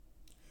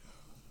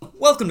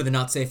Welcome to the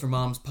Not Safe for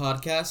Moms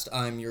podcast.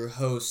 I'm your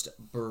host,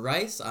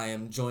 Bryce. I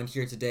am joined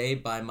here today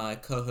by my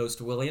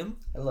co-host, William.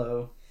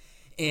 Hello.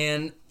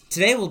 And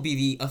today will be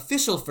the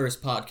official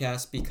first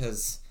podcast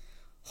because,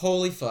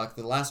 holy fuck,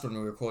 the last one we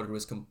recorded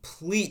was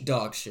complete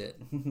dog shit.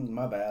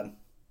 My bad.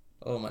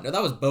 Oh my, no,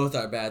 that was both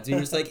our bads. We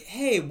were just like,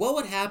 hey, what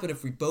would happen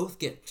if we both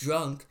get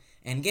drunk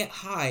and get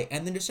high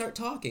and then just start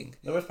talking?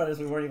 The worst part is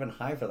we weren't even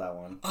high for that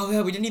one. Oh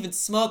yeah, we didn't even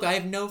smoke. I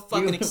have no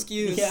fucking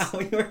excuse. Yeah,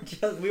 we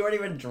weren't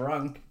even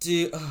drunk.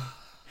 Dude,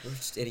 we're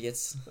just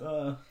idiots.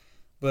 Uh,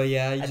 But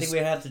yeah, I think we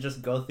had to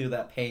just go through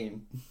that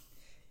pain.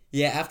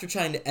 Yeah, after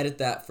trying to edit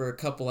that for a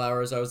couple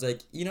hours, I was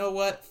like, you know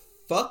what?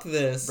 Fuck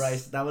this.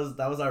 Bryce, that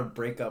was our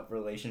breakup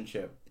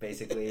relationship,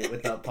 basically,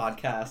 with the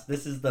podcast.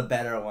 This is the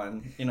better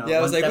one, you know. Yeah,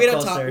 I was like, we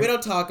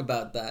don't talk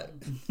about that.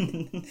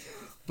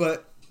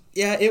 But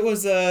yeah, it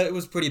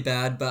was pretty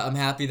bad. But I'm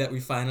happy that we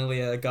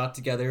finally got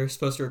together. We were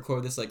supposed to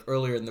record this like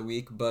earlier in the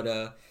week,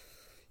 but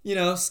you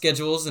know,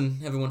 schedules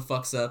and everyone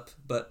fucks up.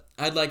 But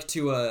I'd like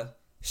to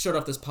start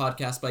off this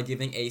podcast by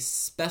giving a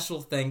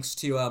special thanks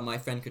to my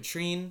friend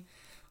Katrine.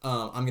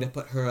 I'm going to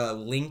put her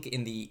link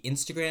in the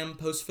Instagram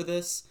post for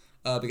this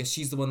because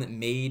she's the one that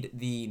made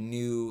the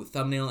new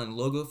thumbnail and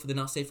logo for the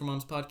Not Safe for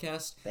Moms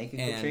podcast. Thank you,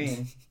 and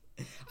Katrine.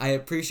 I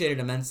appreciate it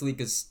immensely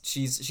because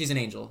she's an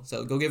angel.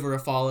 So go give her a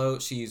follow.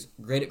 She's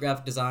great at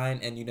graphic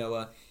design and, you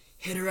know,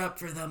 hit her up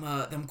for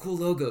them cool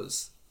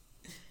logos.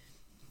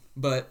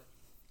 But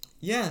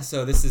yeah,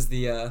 so this is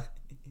the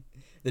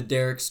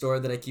Derek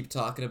store that I keep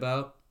talking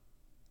about.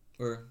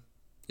 Or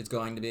it's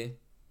going to be.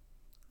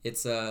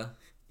 It's the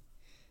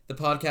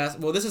podcast.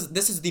 Well, this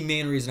is the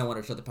main reason I wanted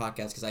to start the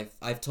podcast because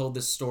I've told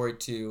this story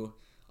to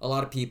a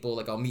lot of people.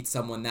 Like I'll meet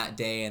someone that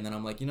day and then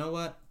I'm like, you know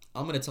what?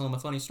 I'm gonna tell them a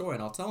funny story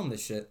and I'll tell them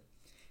this shit.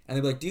 And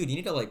they'll be like, dude, you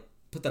need to like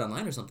put that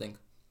online or something.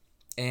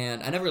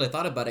 And I never really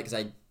thought about it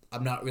because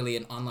I'm not really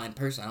an online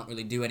person. I don't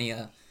really do any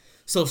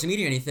social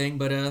media or anything.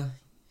 But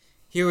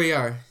here we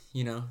are.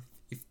 You know,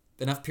 if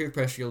enough peer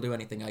pressure, you'll do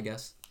anything, I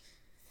guess.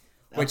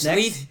 Which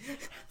leads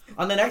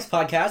on the next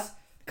podcast,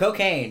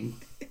 cocaine.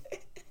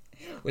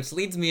 Which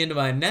leads me into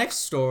my next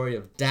story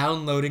of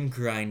downloading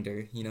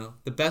Grindr. You know,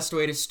 the best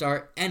way to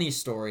start any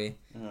story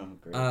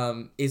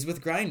is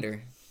with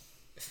Grindr.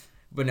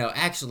 But no,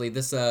 actually,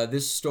 this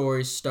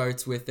story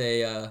starts with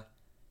I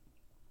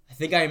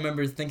think I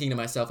remember thinking to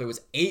myself, it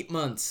was 8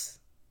 months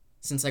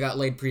since I got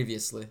laid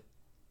previously.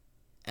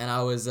 And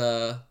I was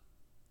not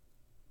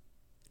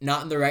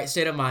in the right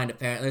state of mind,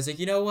 apparently. I was like,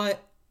 you know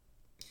what?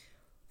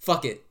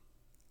 Fuck it.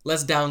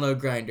 Let's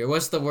download Grindr.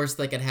 What's the worst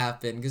that could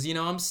happen? Because, you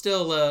know, I'm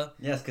still,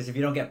 Yes, because if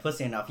you don't get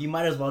pussy enough, you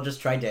might as well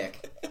just try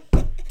dick.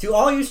 To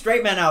all you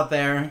straight men out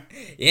there.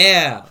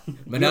 Yeah.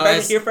 But you heard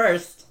it here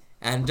first.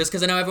 And just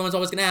because I know everyone's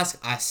always going to ask,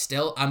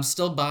 I'm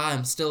still bi.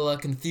 I'm still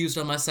confused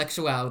on my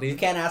sexuality. You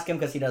can't ask him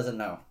because he doesn't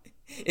know.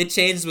 It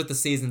changes with the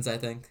seasons, I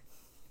think.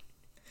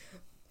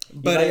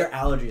 But your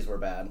allergies were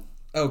bad.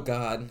 Oh,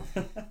 God.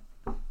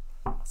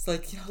 It's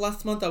like, you know,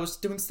 last month I was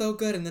doing so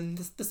good, and then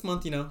this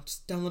month, you know,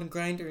 just downloading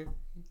Grindr.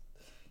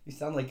 You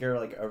sound like you're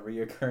like a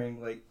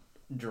reoccurring like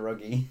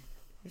druggie.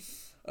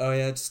 Oh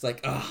yeah, just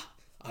like,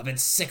 I've been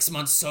 6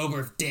 months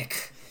sober,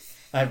 dick.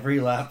 I've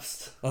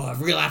relapsed. Oh,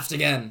 I've relapsed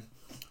again.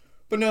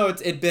 But no,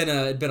 it'd been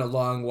a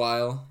long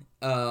while.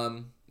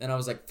 And I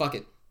was like, fuck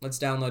it, let's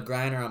download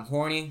Grindr. I'm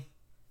horny,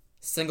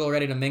 single,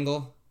 ready to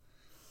mingle.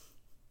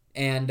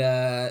 And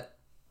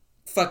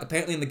fuck,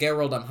 apparently in the gay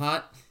world I'm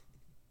hot.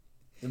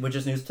 Which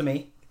is news to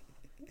me.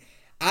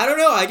 I don't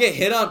know, I get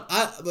hit on.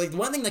 The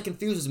one thing that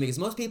confuses me is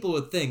most people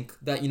would think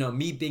that, you know,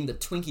 me being the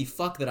twinkie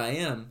fuck that I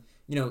am,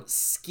 you know,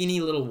 skinny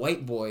little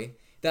white boy,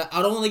 that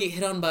I'd only get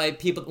hit on by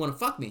people that want to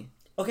fuck me.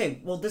 Okay,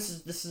 well this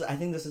is I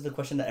think this is the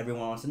question that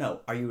everyone wants to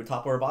know. Are you a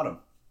top or a bottom?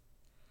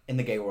 In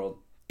the gay world.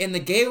 In the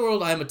gay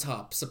world, I'm a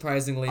top,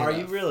 surprisingly enough. Are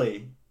you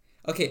really?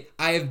 Okay,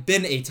 I have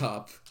been a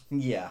top.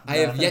 Yeah. I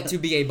have yet to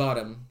be a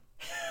bottom.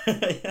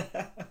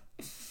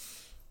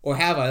 Or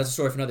have I? That's a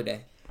story for another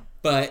day.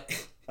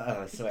 But...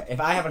 I swear.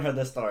 If I haven't heard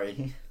this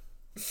story.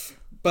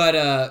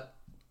 But,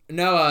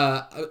 no,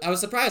 I was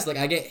surprised. Like,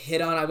 I get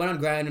hit on. I went on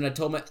Grindr and I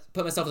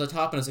put myself at the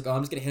top and I was like, oh,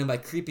 I'm just getting hit on by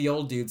creepy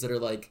old dudes that are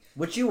like...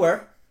 Which you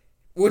were.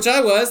 Which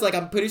I was. Like,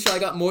 I'm pretty sure I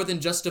got more than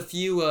just a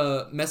few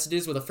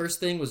messages where the first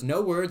thing was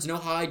no words, no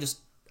hi, just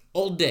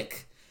old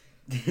dick.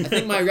 I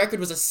think my record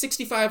was a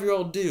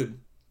 65-year-old dude.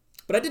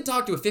 But I did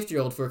talk to a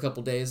 50-year-old for a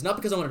couple days. Not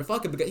because I wanted to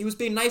fuck him, because he was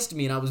being nice to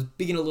me and I was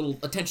being a little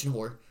attention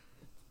whore.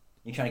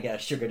 You're trying to get a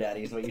sugar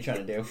daddy is what you're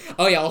trying to do.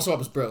 Oh yeah, also I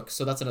was broke,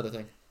 so that's another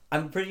thing.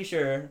 I'm pretty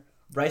sure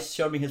Bryce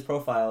showed me his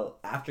profile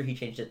after he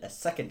changed it a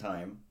second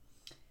time.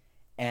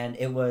 And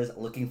it was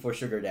looking for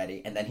sugar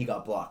daddy, and then he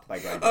got blocked by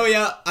Grindr. Oh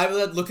yeah, I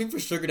was looking for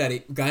sugar daddy.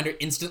 Grindr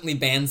instantly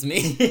bans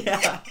me.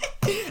 Yeah.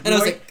 And I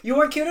was like... You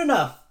weren't cute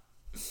enough.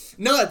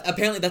 No,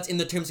 apparently that's in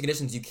the terms and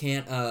conditions. You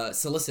can't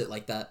solicit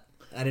like that.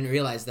 I didn't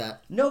realize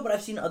that. No, but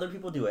I've seen other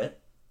people do it.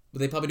 But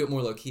they probably do it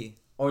more low-key.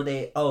 Or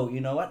they... Oh,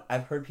 you know what?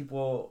 I've heard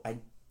people... I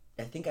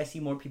think I see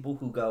more people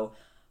who go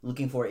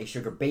looking for a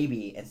sugar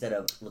baby instead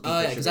of looking for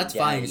a sugar because that's daddy.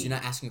 fine because you're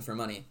not asking for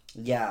money.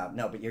 Yeah,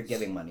 no, but you're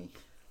giving money.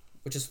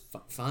 which is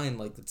fine.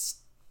 Like,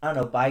 it's I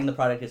don't know. Buying the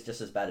product is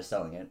just as bad as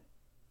selling it.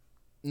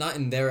 not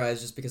in their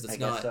eyes just because I it's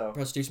guess not so.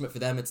 prostitution, but for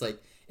them, it's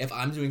like if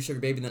I'm doing sugar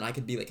baby, then I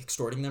could be like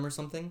extorting them or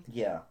something.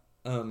 Yeah.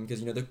 Because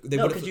you know they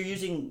No, would because you're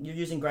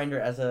using Grindr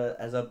as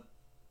a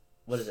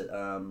what is it?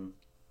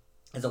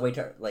 As a way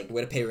to like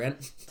way to pay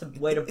rent.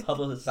 way to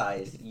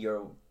publicize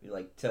your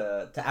like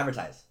to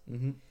advertise.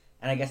 Mm-hmm.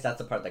 And I guess that's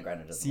the part that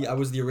Grindr doesn't. See, like. I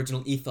was the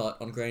original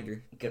e-thought on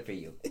Grindr. Good for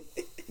you.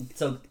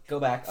 So go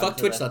back. Fuck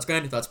Twitch thoughts,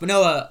 Grindr thoughts, but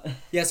no.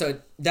 Yeah. So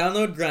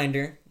download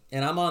Grindr,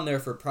 and I'm on there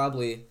for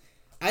probably,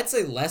 I'd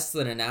say less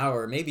than an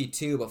hour, maybe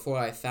 2, before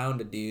I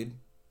found a dude,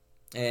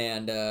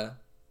 and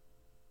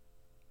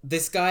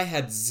this guy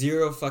had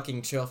zero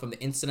fucking chill from the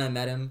instant I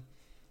met him,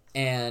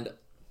 and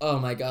oh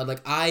my god,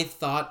 like I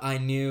thought I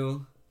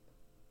knew,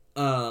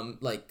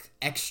 like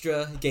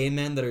extra gay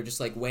men that are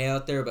just like way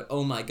out there, but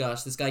oh my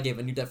gosh, this guy gave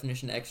a new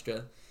definition of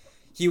extra.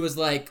 He was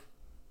like,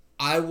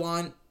 I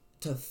want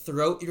to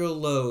throat your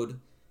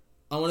load.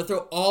 I want to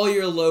throw all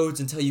your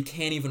loads until you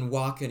can't even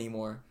walk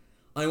anymore.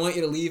 I want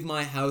you to leave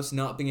my house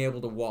not being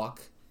able to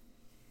walk.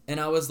 And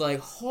I was like,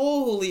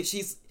 holy,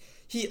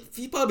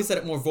 he probably said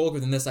it more vulgar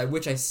than this. I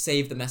wish I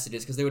saved the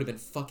messages because they would have been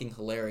fucking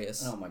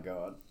hilarious. Oh my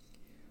god.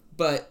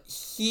 But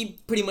he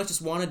pretty much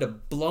just wanted to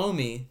blow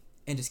me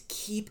and just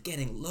keep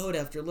getting load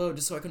after load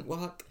just so I couldn't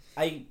walk.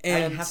 I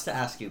have to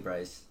ask you,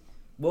 Bryce.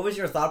 What was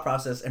your thought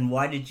process, and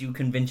why did you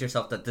convince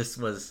yourself that this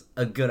was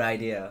a good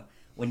idea?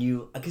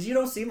 Because you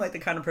don't seem like the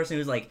kind of person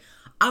who's like,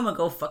 I'm gonna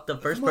go fuck the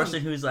first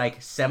person who's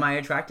like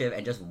semi-attractive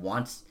and just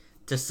wants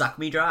to suck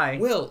me dry.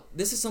 Will,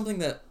 this is something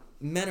that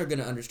men are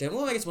gonna understand.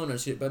 Well, I guess women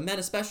understand, but men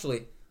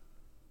especially.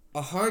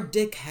 A hard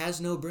dick has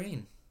no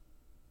brain.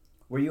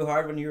 Were you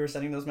hard when you were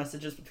sending those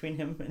messages between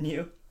him and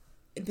you?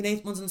 It's been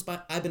 8 months since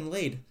I've been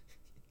laid.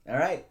 All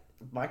right,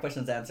 my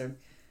question's answered.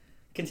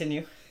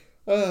 Continue.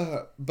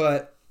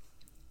 But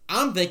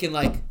I'm thinking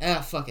like,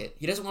 fuck it.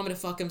 He doesn't want me to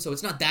fuck him, so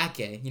it's not that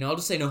gay. You know, I'll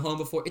just say no homo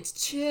before. It's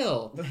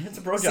chill. It's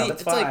a bro job.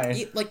 It's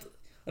fine. Like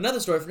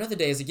another story for another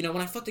day is like, you know,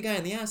 when I fucked a guy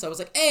in the ass, I was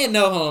like,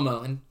 no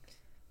homo, and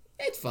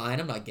it's fine.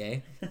 I'm not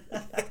gay.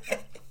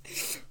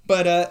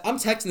 But I'm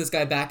texting this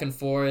guy back and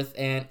forth,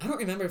 and I don't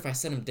remember if I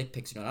sent him dick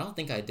pics or not. I don't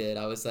think I did.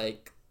 I was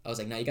like,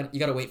 no, you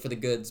gotta wait for the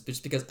goods,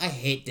 just because I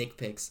hate dick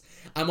pics.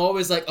 I'm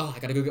always like, I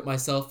gotta go get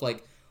myself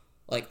like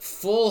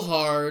full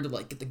hard,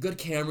 like get the good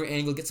camera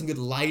angle, get some good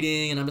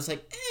lighting, and I'm just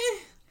like,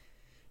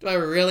 do I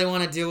really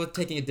want to deal with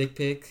taking a dick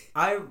pic?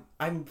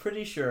 I'm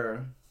pretty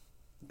sure.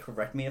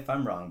 Correct me if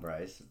I'm wrong,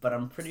 Bryce, but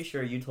I'm pretty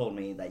sure you told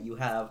me that you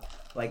have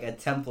like a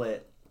template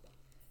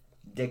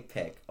dick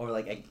pic or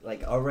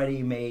like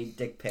already made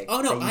dick pic.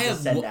 Oh no, I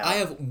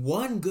have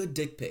one good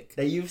dick pic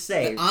that you've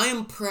saved. That I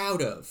am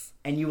proud of,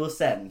 and you will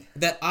send.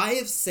 That I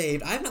have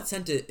saved. I have not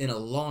sent it in a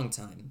long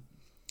time,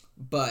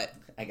 but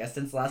I guess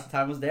since last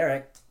time was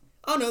Derek.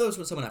 Oh no, there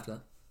was someone after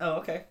that. Oh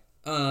okay.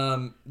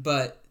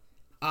 But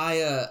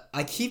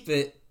I keep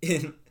it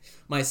in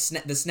my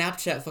the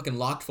Snapchat fucking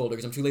locked folder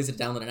because I'm too lazy to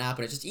download an app,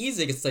 and it's just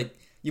easy. It's like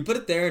you put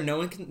it there, no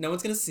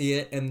one's gonna see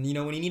it, and you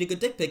know when you need a good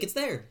dick pic, it's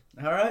there.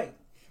 All right.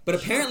 But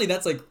apparently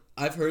that's like,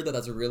 I've heard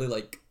that's really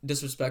like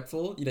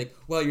disrespectful. You're like,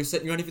 well, you're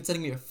not even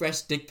sending me a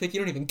fresh dick pic. You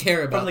don't even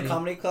care about from the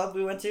comedy club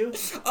we went to.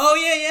 Oh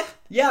yeah.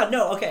 Yeah.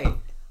 No. Okay.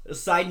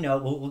 Side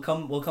note, we'll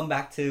come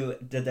back to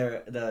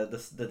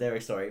the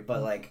Derek story,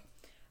 but like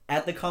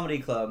at the comedy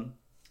club,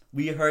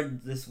 we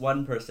heard this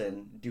one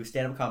person do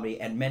stand-up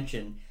comedy and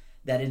mention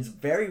that it's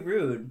very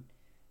rude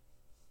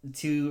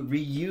to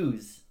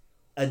reuse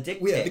a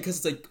dick pic. Yeah,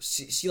 because it's like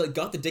she like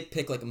got the dick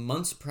pic like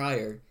months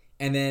prior.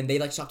 And then they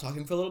like stopped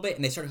talking for a little bit,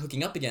 and they started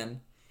hooking up again.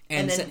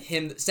 And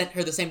then sent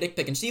her the same dick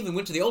pic, and she even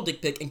went to the old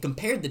dick pic and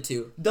compared the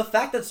two. The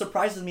fact that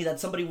surprises me that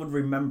somebody would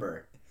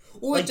remember.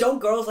 Like, don't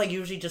girls like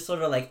usually just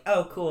sort of like,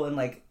 oh cool, and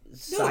like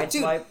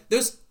sideswipe?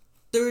 There's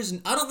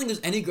I don't think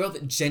there's any girl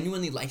that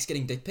genuinely likes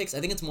getting dick pics. I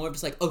think it's more of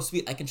just like, oh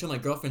sweet, I can show my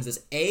girlfriends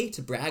this. A,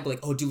 to brag, like,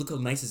 oh dude, look how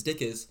nice his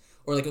dick is,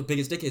 or like how big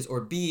his dick is, or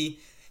B,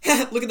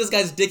 look at this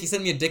guy's dick, he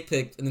sent me a dick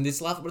pic, and then they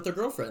laugh with their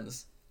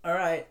girlfriends. All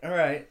right.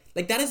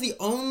 Like, that is the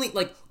only,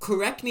 like,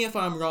 correct me if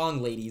I'm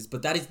wrong, ladies,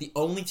 but that is the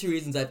only 2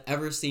 reasons I've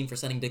ever seen for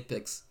sending dick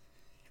pics.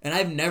 And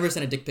I've never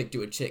sent a dick pic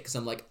to a chick, because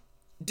I'm like,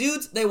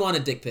 dudes, they want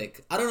a dick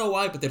pic. I don't know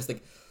why, but there's,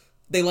 like,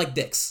 they like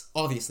dicks,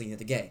 obviously,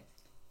 they're gay.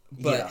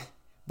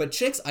 But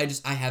chicks,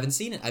 I haven't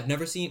seen it. I've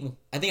never seen,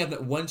 I think I've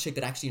met one chick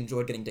that actually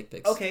enjoyed getting dick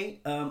pics.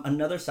 Okay,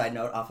 another side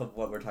note off of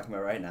what we're talking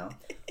about right now.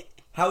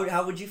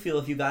 How would you feel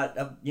if you got,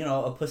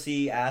 a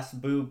pussy-ass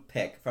boob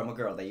pic from a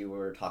girl that you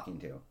were talking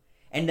to?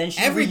 And then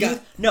she reuses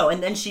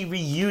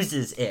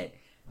it.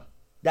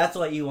 That's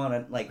what you want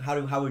to like.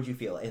 How would you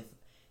feel if?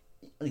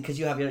 Because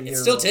you have your. It's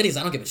still titties.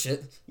 I don't give a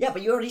shit. Yeah,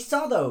 but you already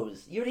saw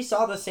those. You already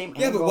saw the same.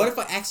 Yeah, but what if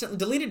I accidentally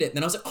deleted it? And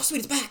then I was like, oh sweet,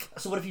 it's back.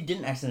 So what if you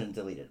didn't accidentally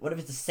delete it? What if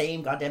it's the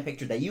same goddamn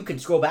picture that you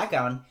could scroll back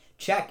on,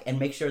 check, and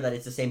make sure that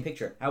it's the same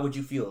picture? How would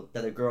you feel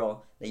that a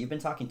girl that you've been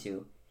talking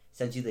to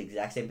sends you the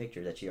exact same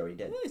picture that she already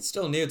did? It's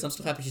still nudes. I'm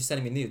still happy she's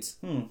sending me nudes.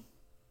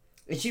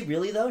 Is she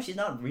really though? She's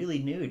not really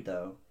nude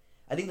though.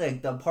 I think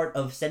like the part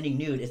of sending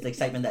nude is the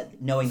excitement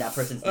that knowing that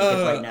person's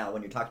naked right now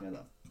when you're talking to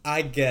them.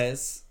 I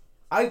guess.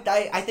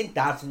 I think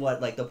that's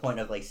what like the point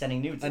of like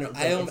sending nudes. I know. It's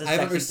I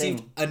haven't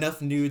received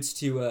enough nudes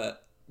to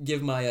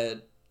give my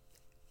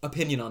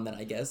opinion on that,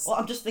 I guess. Well,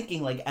 I'm just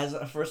thinking like as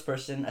a first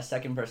person, a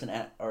second person,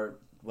 or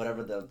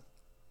whatever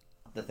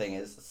the thing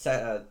is,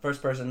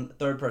 first person,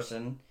 third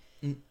person,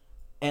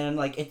 and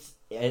like it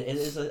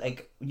is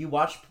like you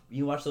watch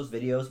those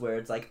videos where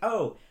it's like,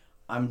 oh,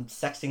 I'm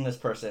sexting this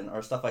person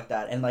or stuff like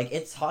that, and like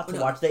it's hot to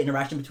watch the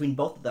interaction between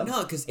both of them.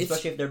 No, because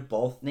especially if they're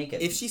both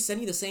naked. If she's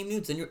sending you the same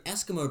nudes, then you're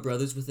Eskimo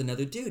brothers with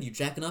another dude. You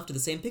jacking off to the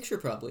same picture,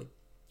 probably.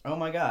 Oh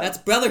my god, that's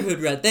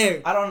brotherhood right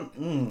there. I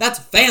don't. That's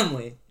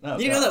family. Oh,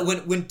 you know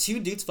that when two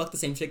dudes fuck the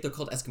same chick, they're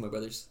called Eskimo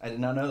brothers. I did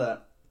not know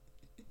that.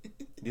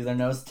 Do their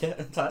nose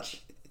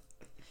touch?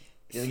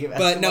 Do they give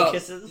Eskimo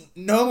kisses?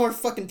 No more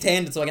fucking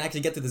tangents, so I can actually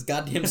get to this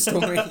goddamn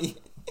story.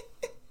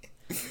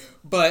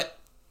 But.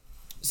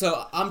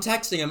 So, I'm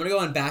texting him. I'm going to go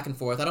on back and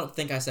forth. I don't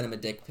think I sent him a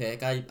dick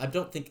pic. I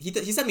don't think...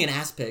 He sent me an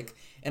ass pic.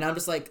 And I'm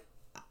just like,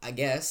 I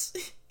guess.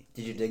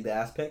 Did you dig the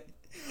ass pic?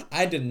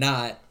 I did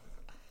not.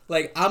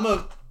 Like, I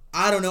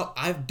don't know.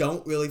 I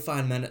don't really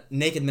find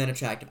naked men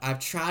attractive. I've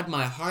tried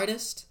my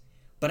hardest,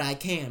 but I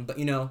can. But,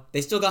 you know,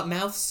 they still got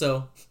mouths,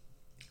 so...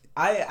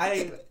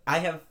 I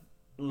have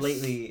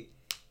lately...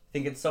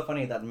 think it's so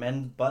funny that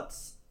men's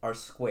butts are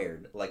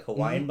squared, like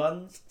Hawaiian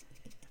buns.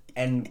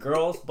 And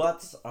girls'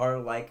 butts are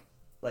like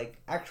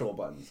actual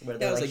buns where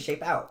they like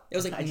shape out. It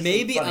was like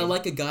maybe I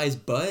like a guy's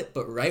butt,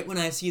 but right when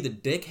I see the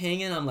dick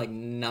hanging, I'm like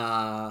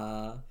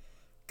nah.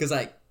 Cause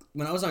like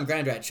when I was on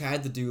Grindr, I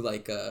tried to do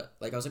like I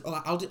was like,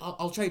 oh,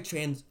 I'll try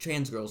trans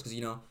girls, cause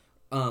you know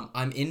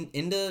I'm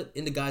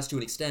into guys to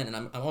an extent, and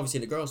I'm obviously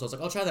into girls, so I was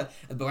like, I'll try that.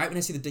 But right when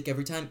I see the dick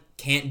every time,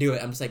 can't do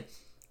it. I'm just like,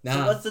 nah.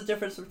 So what's the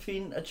difference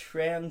between a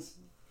trans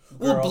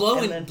girl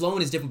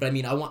blowing is different, but I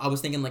mean I was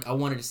thinking like I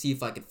wanted to see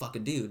if I could fuck a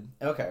dude.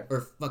 Okay.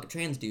 Or fuck a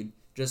trans dude.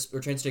 Or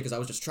trans chick, because I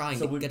was just trying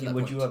to get to that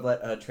would point. you have let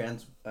a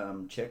trans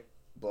chick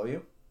blow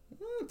you?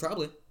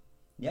 Probably.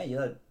 Yeah, you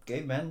let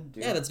gay men do.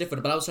 Yeah, that's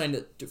different. But I was trying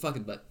to fuck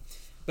it, but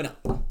no.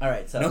 All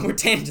right, so no more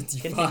tangents.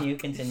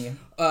 Continue.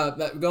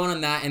 But going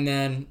on that, and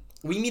then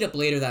we meet up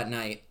later that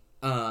night.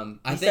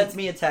 He sends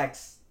me a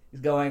text.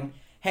 He's going,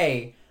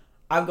 "Hey,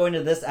 I'm going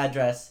to this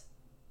address.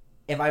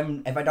 If I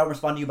don't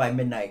respond to you by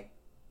midnight,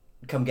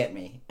 come get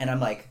me." And I'm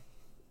like,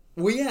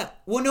 "Well, yeah.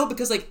 Well, no,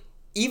 because like."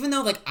 Even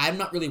though, like, I'm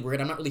not really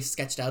worried, I'm not really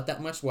sketched out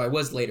that much. Well, I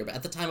was later, but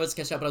at the time I was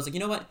sketched out. But I was like, you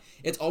know what?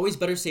 It's always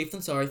better safe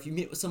than sorry. If you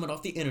meet with someone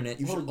off the internet,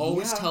 you should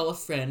always tell a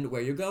friend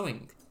where you're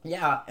going.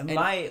 Yeah, and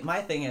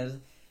my thing is,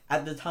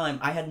 at the time,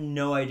 I had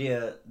no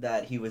idea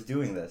that he was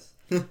doing this.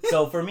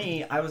 So for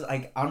me, I was,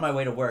 like, on my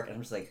way to work, and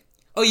I'm just like...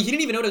 Oh, he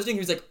didn't even know what I was doing. He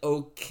was like,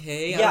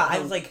 okay. Yeah, I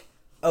was like,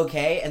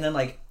 okay. And then,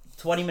 like,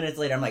 20 minutes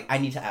later, I'm like, I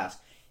need to ask,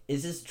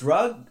 is this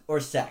drug or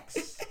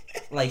sex?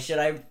 Like, should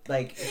I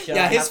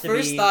Yeah, his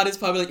first thought is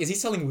probably like, is he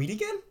selling weed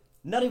again?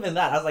 Not even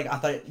that. I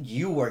thought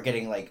you were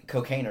getting, like,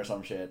 cocaine or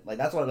some shit. Like,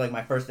 that's what, like,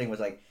 my first thing was,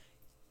 like,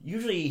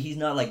 usually he's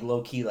not, like,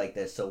 low-key like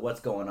this, so what's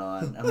going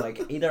on? I'm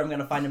like, either I'm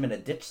gonna find him in a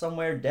ditch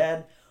somewhere,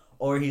 dead,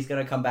 or he's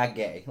gonna come back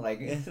gay. Like,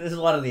 this is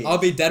one of these. I'll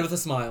be dead with a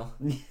smile.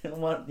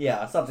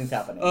 Yeah, something's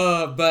happening.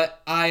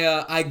 But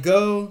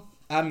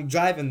I'm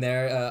driving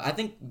there. I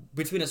think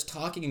between us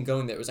talking and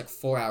going there, it was like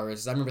 4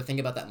 hours. I remember thinking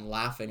about that and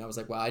laughing. I was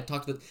like, wow, I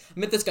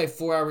met this guy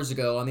 4 hours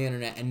ago on the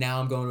internet, and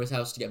now I'm going to his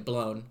house to get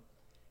blown.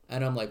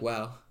 And I'm like,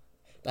 wow,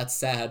 that's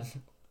sad.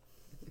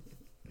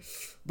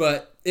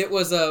 But it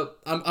was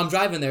I'm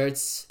driving there.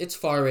 It's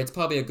far away. It's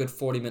probably a good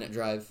 40-minute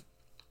drive.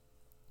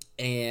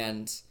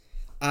 And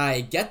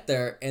I get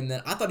there, and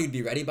then I thought he'd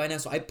be ready by now,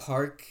 so I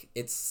park.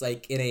 It's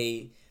like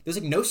there's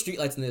like no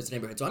streetlights in this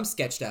neighborhood, so I'm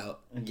sketched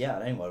out. Yeah,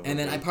 that ain't what it would And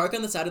then be. I park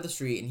on the side of the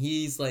street, and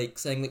he's like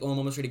saying like, "Oh, I'm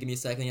almost ready. Give me a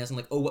second." And he asks him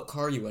like, "Oh, what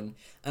car are you in?"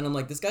 And I'm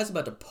like, "This guy's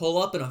about to pull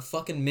up in a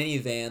fucking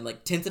minivan,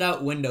 like tinted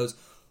out windows,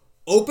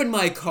 open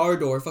my car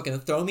door, fucking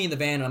throw me in the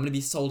van, and I'm gonna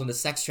be sold into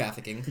sex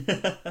trafficking."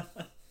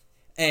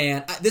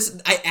 And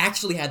I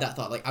actually had that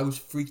thought. Like I was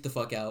freaked the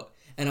fuck out,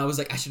 and I was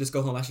like, "I should just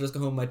go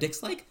home." My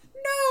dick's like,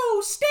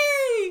 "No,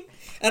 stay."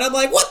 And I'm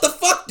like, "What the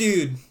fuck,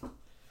 dude?"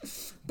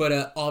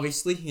 But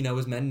obviously, you know,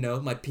 as men know,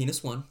 my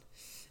penis won,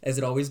 as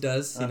it always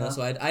does. You know,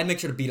 so I'd make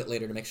sure to beat it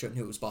later to make sure it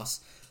knew it was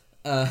boss.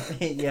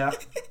 Yeah.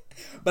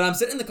 But I'm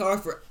sitting in the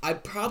car I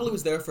probably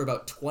was there for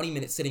about 20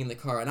 minutes sitting in the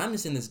car, and I'm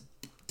just in this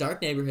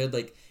dark neighborhood.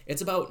 Like,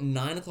 it's about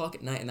 9 o'clock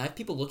at night, and I have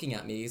people looking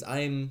at me.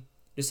 I'm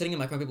just sitting in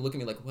my car, and people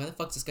looking at me like, why the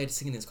fuck's this guy just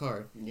sitting in his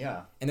car?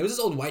 Yeah. And there was this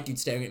old white dude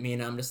staring at me,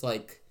 and I'm just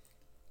like,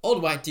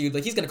 old white dude,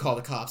 like, he's gonna call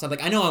the cops. I'm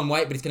like, I know I'm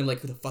white, but he's gonna be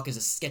like, who the fuck is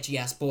this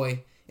sketchy-ass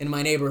boy in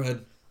my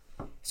neighborhood?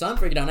 So I'm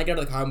freaking out. I get out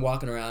of the car, I'm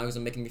walking around because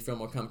I'm making me feel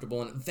more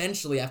comfortable, and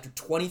eventually, after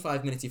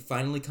 25 minutes, he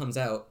finally comes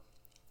out,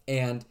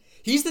 and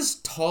he's this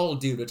tall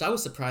dude, which I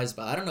was surprised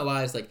by. I don't know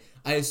why.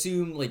 I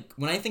assume, like,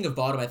 when I think of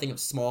bottom, I think of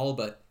small,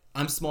 but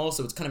I'm small,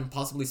 so it's kind of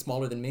impossibly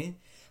smaller than me.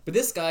 But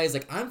this guy is,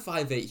 like, I'm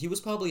 5'8". He was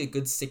probably a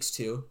good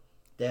 6'2".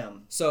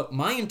 Damn. So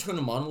my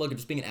internal monologue of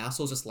just being an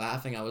asshole, just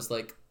laughing, I was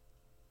like,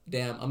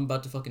 damn, I'm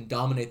about to fucking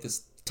dominate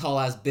this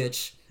tall-ass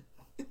bitch.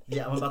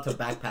 Yeah, I'm about to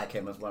backpack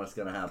him is what's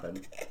gonna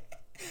happen.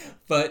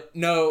 But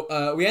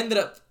no, we ended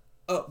up...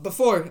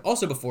 before,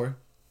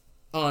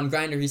 on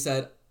Grindr, he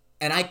said,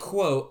 and I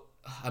quote,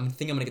 I'm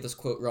thinking I'm gonna get this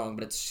quote wrong,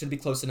 but it should be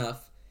close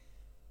enough.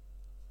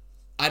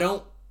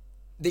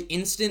 The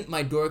instant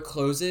my door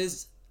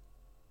closes,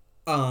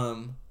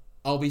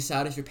 I'll be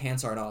sad if your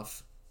pants aren't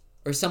off.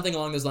 Or something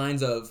along those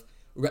lines of,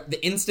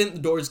 the instant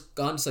the door's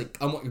gone, it's like,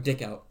 I want your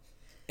dick out.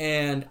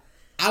 And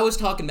I was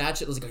talking mad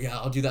shit. I was like, yeah,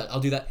 I'll do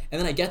that.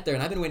 And then I get there,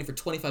 and I've been waiting for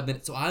 25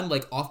 minutes, so I'm,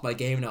 like, off my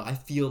game now. I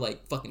feel,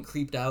 like, fucking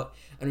creeped out.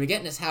 And we get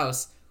in his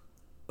house,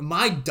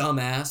 my dumb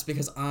ass,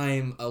 because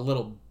I'm a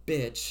little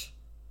bitch,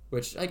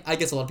 which I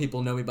guess a lot of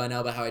people know me by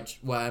now about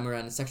why I'm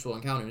around in sexual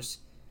encounters,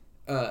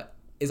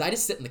 is I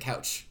just sit in the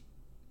couch.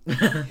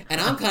 And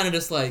I'm kind of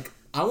just like,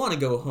 I want to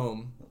go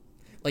home.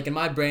 Like, in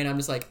my brain, I'm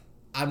just like,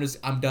 I'm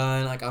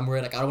done. Like, I'm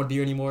worried. Like, I don't want to be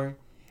here anymore.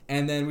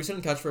 And then we sit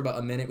on the couch for about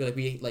a minute.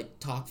 We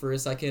talk for a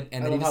second.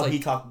 And then he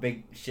talked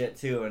big shit,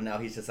 too, and now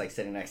he's just, like,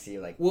 sitting next to you,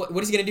 like... What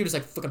is he gonna do? Just,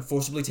 like, fucking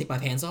forcibly take my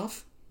pants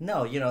off?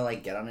 No,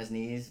 like, get on his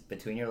knees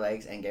between your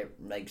legs and get,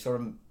 like, sort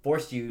of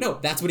forced you... No,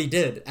 that's what he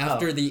did.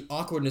 After the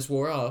awkwardness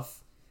wore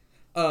off,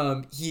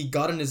 he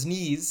got on his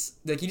knees.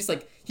 Like,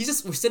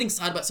 we're sitting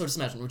side by... So just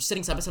imagine, we're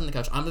sitting side by side on the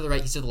couch. I'm to the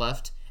right, he's to the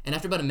left. And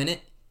after about a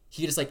minute,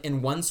 he just, like,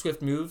 in one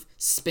swift move,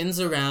 spins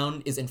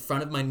around, is in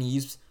front of my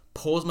knees,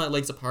 pulls my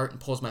legs apart, and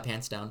pulls my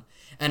pants down.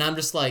 And I'm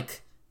just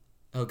like,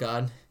 oh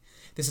god,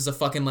 this is a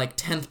fucking, like,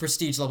 10th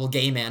prestige level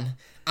gay man.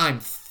 I'm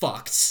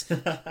fucked.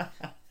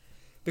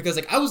 Because,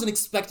 like, I wasn't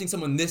expecting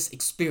someone this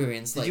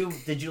experienced.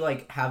 Did you,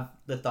 like, have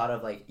the thought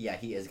of, like, yeah,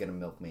 he is gonna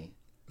milk me?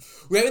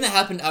 Right when that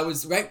happened, I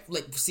was,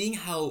 seeing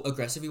how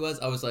aggressive he was,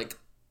 I was like,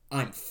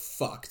 I'm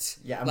fucked.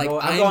 Yeah,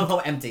 I'm going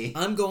home empty.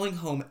 I'm going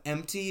home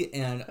empty,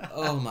 and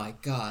oh my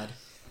god.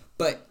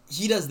 But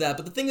he does that.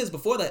 But the thing is,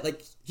 before that,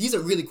 like, he's a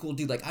really cool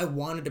dude. Like, I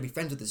wanted to be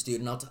friends with this dude,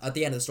 and at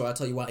the end of the story, I'll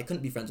tell you why I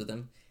couldn't be friends with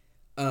him.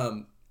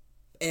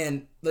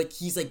 And, like,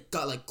 he's, like,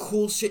 got, like,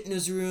 cool shit in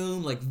his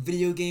room, like,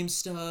 video game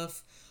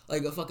stuff,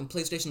 like, a fucking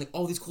PlayStation, like,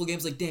 all these cool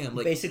games, like, damn.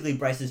 Like, basically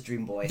Bryce's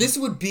dream boy. This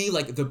would be,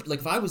 like,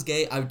 if I was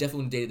gay, I would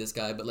definitely date this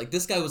guy, but, like,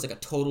 this guy was, like, a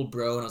total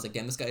bro, and I was like,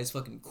 damn, this guy is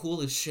fucking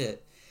cool as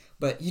shit.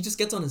 But he just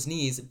gets on his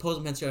knees, pulls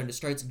his pants down, and just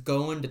starts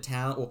going to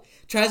town. Well,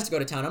 tries to go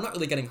to town. I'm not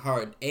really getting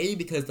hard. A,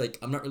 because, like,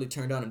 I'm not really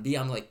turned on. And B,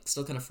 I'm, like,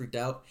 still kind of freaked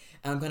out.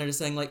 And I'm kind of just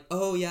saying, like,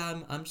 oh, yeah,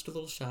 I'm just a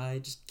little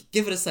shy. Just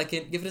give it a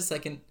second.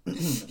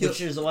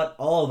 Which is what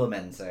all the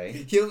men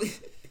say. He'll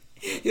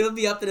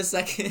be up in a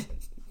second.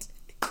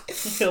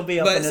 He'll be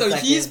up in a second. So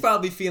he's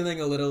probably feeling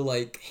a little,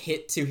 like,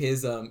 hit to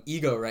his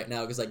ego right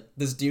now. Because, like,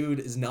 this dude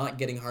is not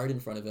getting hard in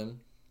front of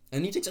him.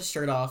 And he takes his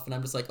shirt off, and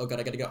I'm just like, oh god,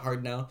 I gotta get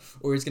hard now,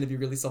 or he's gonna be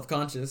really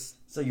self-conscious.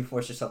 So you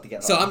force yourself to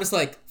get hard. So I'm just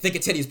like, think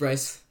of titties,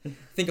 Bryce.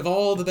 Think of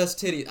all the best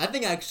titties. I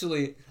think,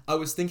 actually, I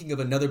was thinking of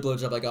another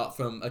blowjob I got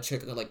from a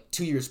chick, like,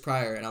 2 years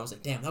prior, and I was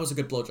like, damn, that was a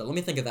good blowjob. Let me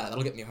think of that.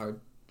 That'll get me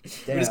hard. Damn.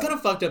 But it's kind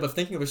of fucked up of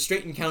thinking of a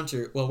straight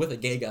encounter, well, with a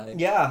gay guy.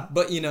 Yeah.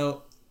 But, you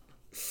know...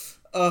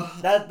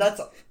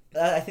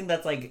 I think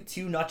that's, like,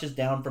 2 notches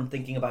down from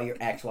thinking about your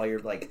ex while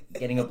you're, like,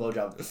 getting a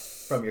blowjob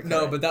from your current.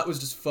 No, but that was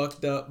just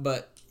fucked up,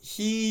 but...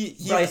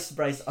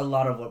 Bryce, a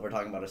lot of what we're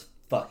talking about is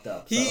fucked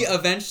up. So. He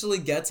eventually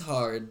gets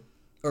hard,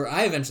 or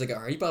I eventually got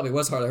hard. He probably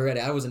was hard already.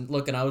 I wasn't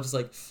looking. I was just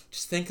like,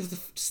 just think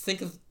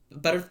of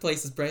better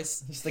places,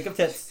 Bryce. Just think of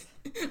tits.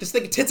 Just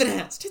think of tits and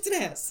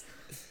ass.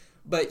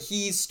 But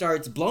he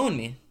starts blowing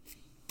me.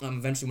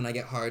 Eventually when I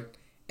get hard,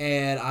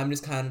 and I'm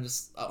just kind of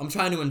I'm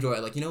trying to enjoy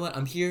it. Like, you know what?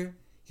 I'm here.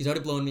 He's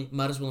already blowing me.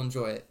 Might as well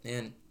enjoy it.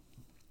 And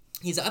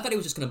I thought he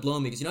was just gonna blow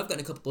me because, you know, I've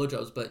gotten a couple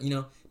blowjobs, but, you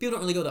know, people don't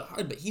really go that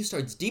hard. But he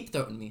starts deep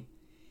throating me.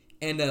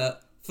 And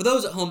for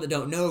those at home that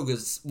don't know,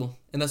 because, well,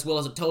 unless Will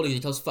hasn't told you,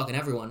 he tells fucking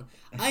everyone,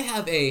 I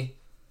have a,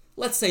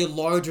 let's say,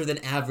 larger than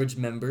average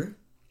member,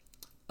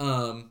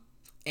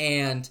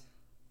 and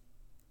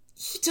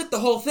he took the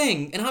whole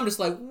thing, and I'm just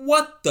like,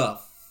 what the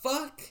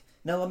fuck?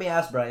 Now let me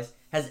ask Bryce,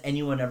 has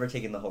anyone ever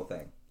taken the whole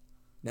thing?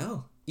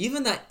 No.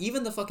 Even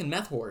the fucking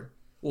meth whore.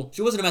 Well,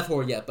 she wasn't a meth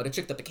whore yet, but a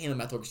chick that became a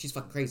meth whore because she's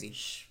fucking crazy.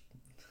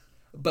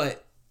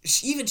 But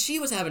even she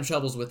was having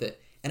troubles with it,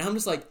 and I'm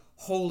just like,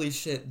 holy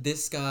shit,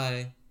 this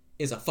guy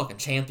is a fucking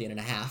champion and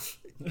a half.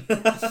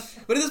 But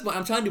at this point,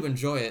 I'm trying to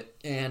enjoy it,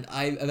 and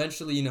I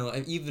eventually, you know,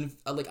 I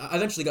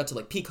eventually got to,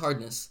 like, peak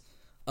hardness,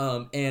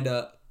 and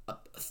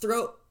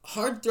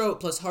hard throat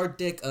plus hard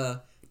dick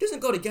doesn't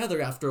go together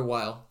after a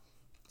while.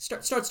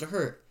 Starts to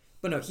hurt.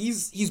 But no,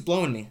 he's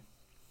blowing me,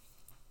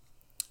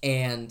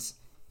 and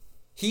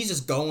he's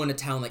just going to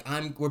town. Like,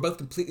 we're both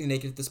completely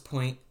naked at this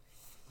point.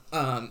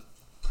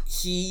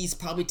 He's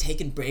probably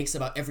taking breaks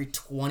about every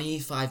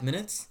 25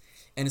 minutes.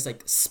 And it's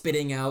like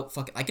spitting out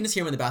fucking... I can just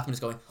hear him in the bathroom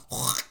just going...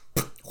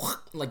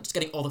 Like, just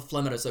getting all the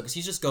phlegm out of his throat. Because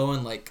he's just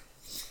going, like...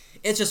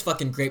 It's just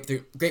fucking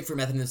grapefruit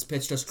meth in this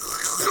pitch just...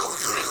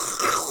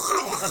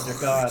 Oh,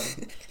 God.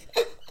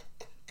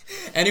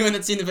 Anyone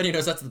that's seen the video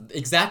knows that's the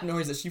exact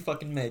noise that she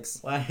fucking makes.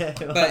 Why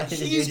but did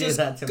he's you do just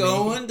that to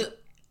going me?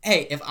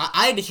 Hey, if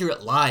I had to hear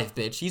it live,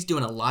 bitch. He's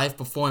doing a live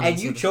performance. And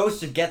you chose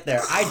to get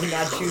there. I did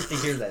not choose to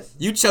hear this.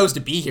 You chose to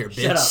be here,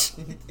 bitch. Shut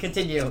up.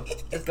 Continue.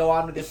 Let's go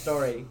on with your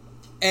story.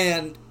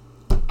 And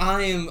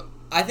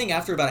I think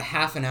after about a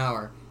half an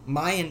hour,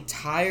 my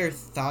entire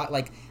thought,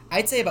 like,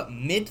 I'd say about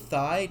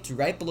mid-thigh to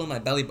right below my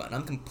belly button.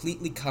 I'm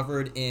completely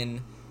covered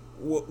in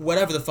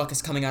whatever the fuck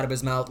is coming out of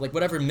his mouth, like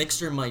whatever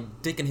mixture my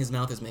dick in his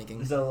mouth is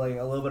making. So like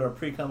a little bit of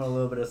pre-cum and a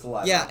little bit of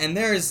saliva. Yeah, and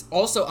there's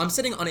also, I'm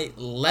sitting on a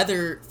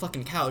leather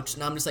fucking couch,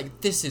 and I'm just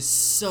like, this is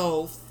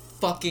so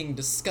fucking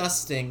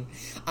disgusting.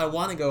 I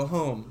want to go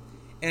home.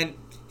 And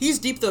he's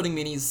deep-throating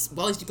me, and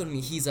while he's deep-throating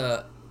me, he's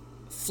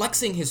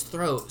flexing his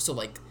throat, so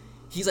like,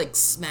 he's like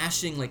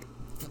smashing like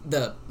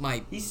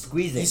He's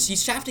squeezing.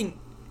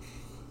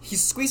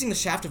 He's squeezing the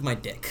shaft of my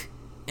dick,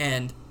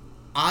 and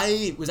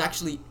I was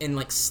actually in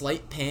like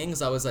slight pain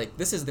because I was like,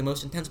 this is the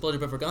most intense blood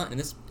I've ever gotten,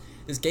 and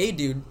this gay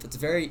dude that's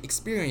very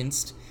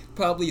experienced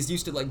probably is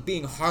used to like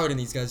being hard in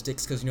these guys'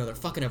 dicks because they're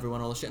fucking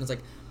everyone all this shit, and it's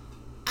like,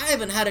 I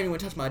haven't had anyone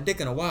touch my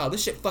dick in a while.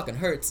 This shit fucking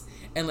hurts,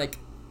 and like,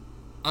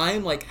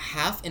 I'm like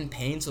half in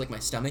pain, so like my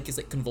stomach is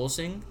like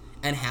convulsing,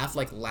 and half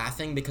like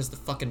laughing because of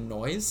the fucking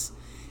noise,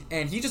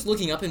 and he's just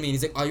looking up at me and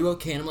he's like, are you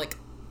okay? And I'm like,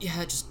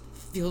 yeah, it just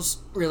feels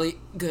really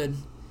good.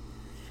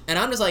 And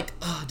I'm just like,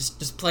 oh,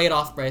 just play it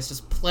off, Bryce.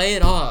 Just play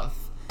it off.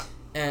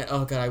 And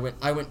oh god,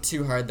 I went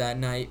too hard that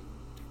night.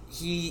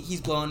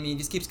 He's blowing me. He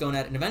just keeps going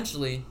at it. And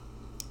eventually,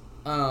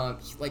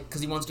 because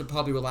he wants to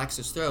probably relax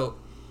his throat,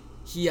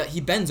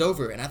 he bends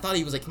over. And I thought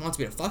he was like, he wants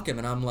me to fuck him.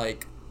 And I'm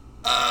like,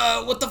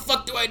 what the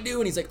fuck do I do?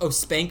 And he's like, oh,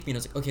 spank me. And I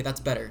was like, okay,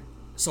 that's better.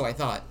 So I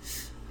thought.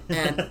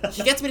 And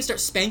he gets me to start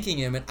spanking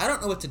him. And I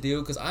don't know what to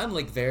do because I'm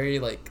like very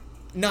like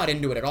not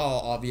into it at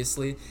all,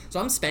 obviously. So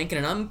I'm spanking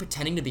and I'm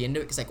pretending to be into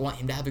it because I want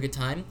him to have a good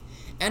time.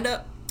 And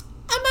I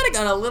might have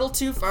gone a little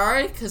too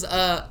far because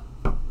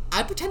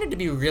I pretended to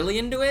be really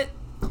into it,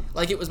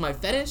 like it was my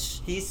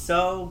fetish. He's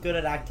so good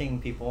at acting,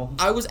 people.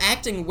 I was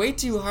acting way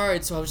too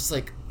hard, so I was just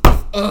like,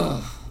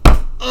 ugh,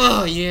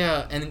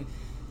 yeah. And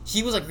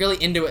he was like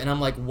really into it, and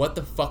I'm like, what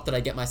the fuck did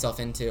I get myself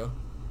into?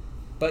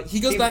 But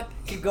he goes back.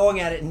 Keep going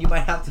at it, and you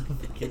might have to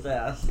fuck his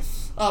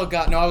ass. Oh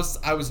god, no,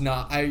 I was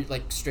not. I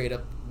like straight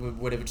up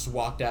would have just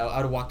walked out. I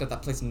would have walked out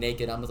that place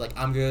naked. I was like,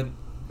 I'm good.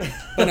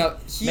 But no,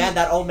 man,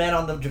 that old man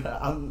on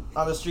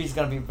the street is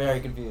gonna be very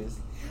confused.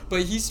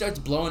 But he starts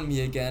blowing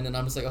me again, and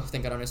I'm just like, oh,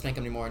 thank God I don't spank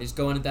him anymore. And he's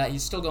going at that.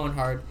 He's still going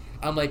hard.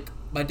 I'm like,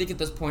 my dick at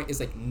this point is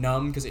like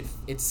numb because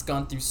it's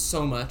gone through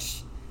so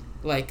much.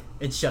 Like,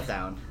 it's shut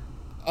down.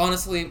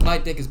 Honestly, my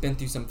dick has been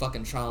through some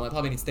fucking trauma. It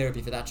probably needs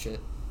therapy for that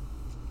shit.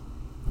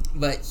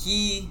 But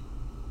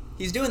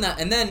he's doing that,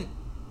 and then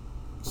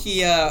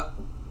he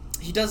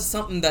does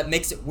something that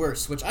makes it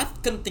worse, which I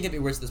couldn't think it'd be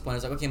worse at this point. I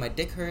was like, okay, my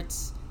dick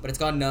hurts, but it's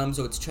gone numb,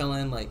 so it's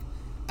chilling. Like,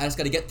 I just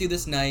gotta get through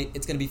this night.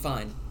 It's gonna be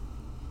fine.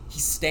 He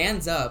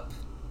stands up,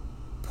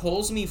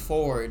 pulls me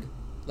forward,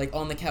 like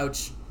on the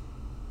couch,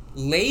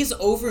 lays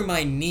over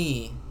my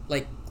knee,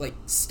 like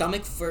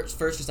stomach first,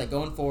 just like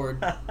going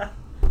forward,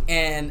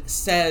 and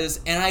says,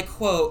 and I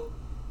quote,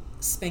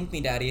 "Spank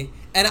me, daddy."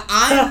 And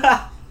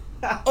I.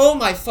 Oh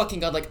my fucking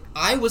god, like,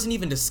 I wasn't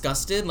even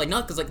disgusted, like,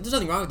 not because, like, there's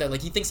nothing wrong with that,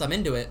 like, he thinks I'm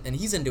into it, and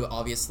he's into it,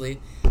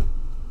 obviously.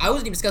 I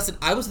wasn't even disgusted.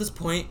 I was at this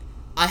point,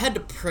 I had to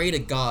pray to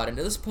God, and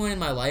at this point in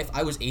my life,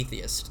 I was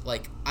atheist.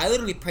 Like, I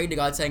literally prayed to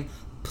God saying,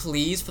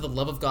 please, for the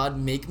love of God,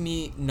 make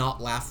me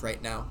not laugh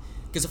right now,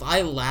 because if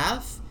I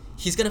laugh,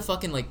 he's gonna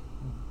fucking, like,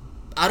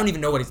 I don't even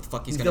know what the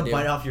fuck he's gonna do. He's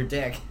gonna bite off your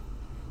dick.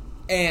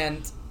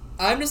 And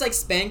I'm just, like,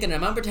 spanking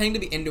him, I'm pretending to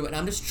be into it, and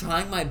I'm just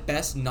trying my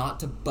best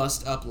not to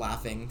bust up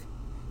laughing.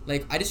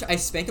 Like, I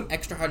spank him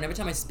extra hard, and every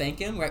time I spank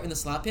him, right when the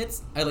slap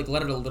hits, I, like,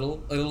 let it a little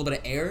bit of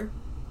air,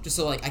 just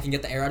so, like, I can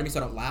get the air out of me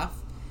so I don't laugh.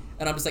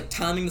 And I'm just, like,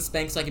 timing the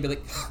spank so I can be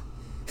like,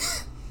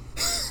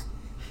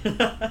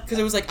 because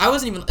it was, like, I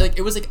wasn't even, like,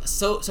 it was, like,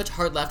 such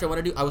hard laughter I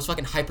wanted to do, I was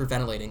fucking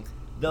hyperventilating.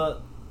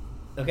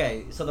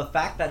 Okay, so the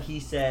fact that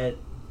he said,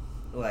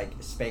 like,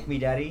 spank me,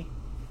 daddy,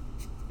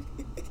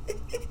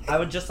 I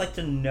would just like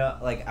to know,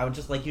 like, I would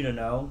just like you to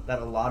know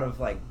that a lot of,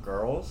 like,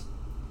 girls,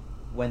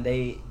 when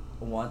they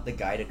want the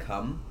guy to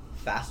come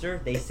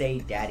faster, they say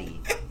daddy.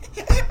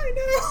 I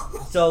know.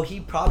 So he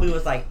probably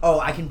was like, oh,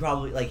 I can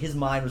probably, like, his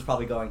mind was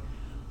probably going,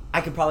 I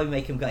could probably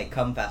make him, like,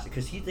 come faster,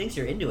 because he thinks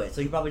you're into it.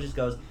 So he probably just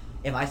goes,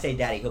 if I say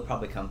daddy, he'll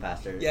probably come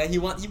faster. Yeah, he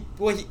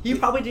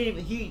probably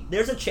didn't even,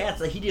 there's a chance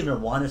that he didn't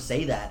even want to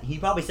say that. He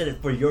probably said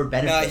it for your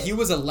benefit. He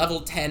was a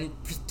level 10,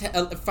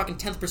 fucking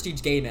 10th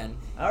prestige gay man.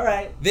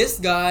 Alright. This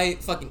guy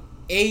fucking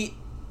ate,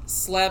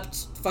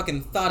 slept,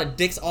 fucking thought of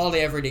dicks all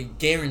day every day,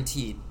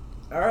 guaranteed.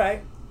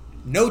 Alright.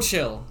 No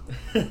chill.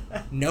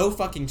 No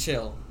fucking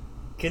chill.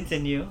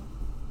 Continue.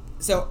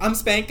 So I'm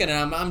spanking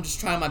and I'm just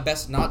trying my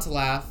best not to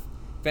laugh.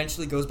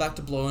 Eventually goes back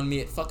to blowing me.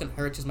 It fucking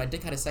hurts because my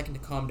dick had a second to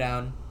calm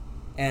down.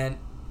 And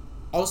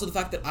also the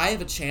fact that I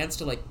have a chance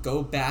to, like,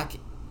 go back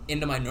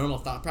into my normal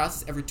thought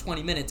process every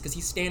 20 minutes because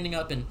he's standing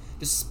up and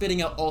just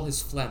spitting out all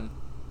his phlegm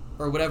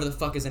or whatever the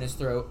fuck is in his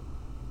throat.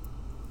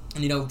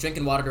 And,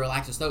 drinking water to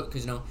relax his throat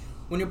because,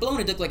 when you're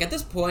blowing a dick, like, at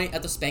this point,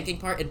 at the spanking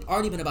part, it'd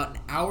already been about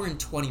an hour and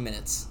 20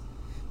 minutes.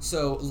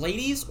 So,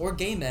 ladies or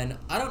gay men,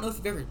 I don't know if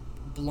you've ever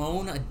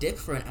blown a dick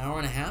for an hour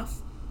and a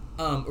half,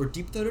 or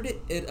deep-throated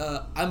it.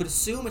 I would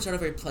assume it's not a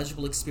very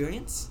pleasurable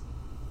experience,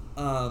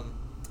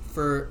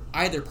 for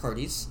either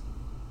parties.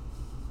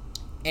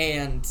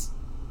 And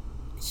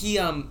he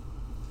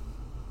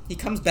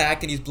comes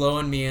back and he's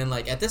blowing me, and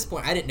like at this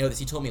point I didn't know this.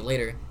 He told me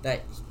later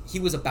that he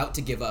was about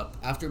to give up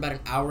after about an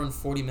hour and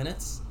 40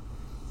 minutes.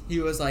 He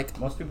was like,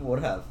 most people would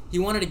have. He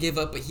wanted to give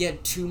up, but he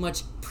had too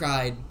much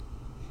pride.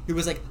 He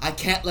was like, I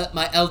can't let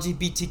my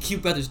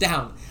LGBTQ brothers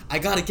down. I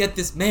gotta get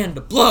this man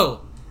to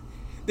blow.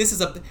 This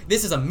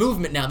is a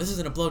movement now. This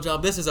isn't a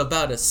blowjob. This is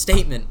about a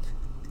statement.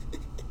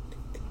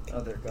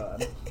 Oh dear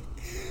God.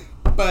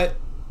 But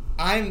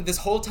this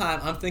whole time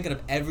I'm thinking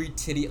of every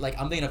titty, like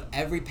I'm thinking of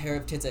every pair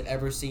of tits I've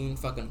ever seen,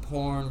 fucking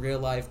porn, real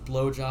life,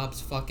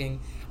 blowjobs, fucking.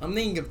 I'm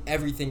thinking of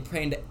everything,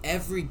 praying to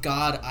every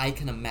god I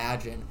can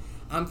imagine.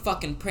 I'm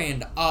fucking praying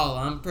to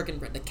Allah. I'm freaking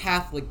praying to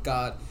Catholic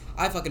God.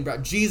 I fucking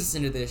brought Jesus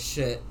into this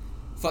shit.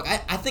 Fuck,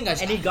 I think I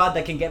should. Any god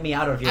that can get me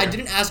out of here. I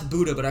didn't ask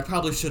Buddha, but I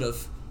probably should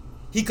have.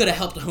 He could have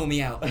helped a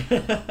homie out.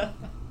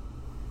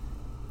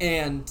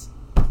 And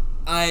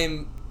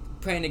I'm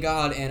praying to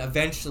God, and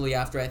eventually,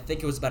 after I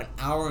think it was about an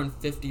hour and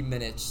 50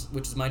 minutes,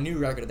 which is my new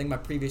record. I think my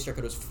previous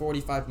record was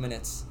 45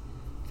 minutes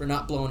for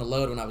not blowing a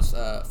load when I was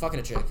fucking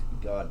a chick.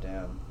 God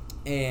damn.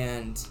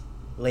 And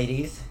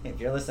ladies, if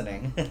you're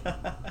listening.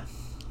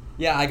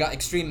 Yeah, I got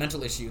extreme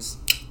mental issues.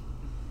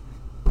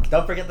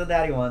 Don't forget the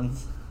daddy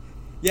ones.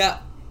 Yeah.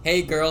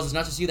 Hey, girls, it's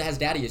not just you that has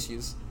daddy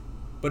issues.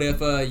 But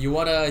if you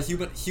want a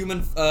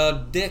human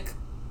dick,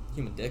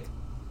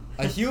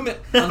 a human.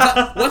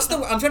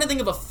 I'm trying to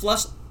think of a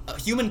flush. A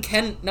human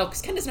Ken. No,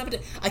 because Ken doesn't have a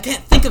dick. I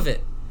can't think of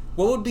it.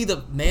 What would be the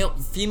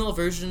female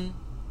version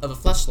of a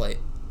fleshlight?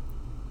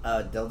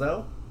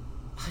 Dildo.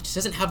 It just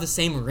doesn't have the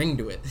same ring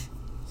to it.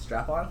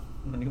 Strap on.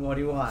 What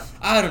do you want?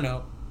 I don't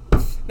know.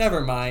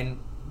 Never mind.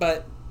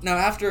 But now,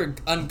 after an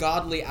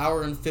ungodly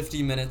hour and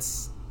 50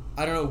 minutes,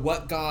 I don't know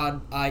what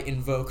god I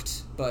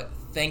invoked, but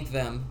thank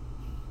them.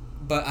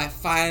 But I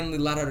finally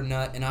let out a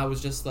nut, and I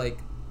was just like,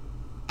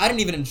 I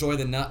didn't even enjoy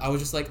the nut. I was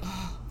just like,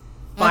 oh,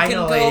 I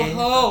can go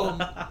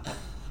home.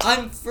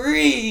 I'm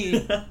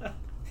free.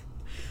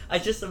 I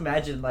just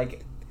imagine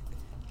like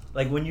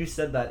when you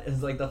said that,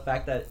 it's like the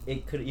fact that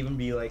it could even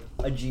be like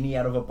a genie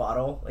out of a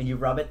bottle, and you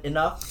rub it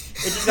enough,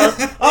 it just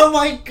goes, oh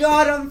my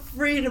god, I'm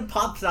free, and it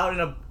pops out in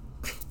a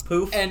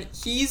poof. And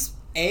he's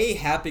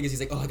happy because he's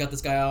like, oh, I got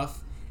this guy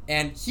off.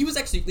 And he was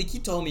actually, like, he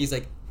told me, he's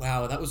like,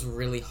 wow, that was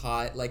really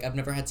hot. Like, I've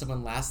never had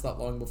someone last that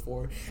long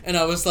before. And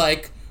I was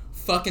like,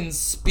 fucking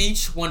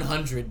speech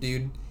 100,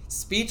 dude.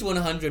 Speech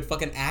 100,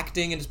 fucking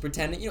acting and just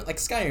pretending, like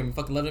Skyrim,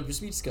 fucking leveling up your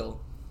speech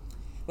skill.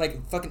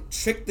 Like, fucking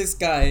tricked this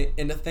guy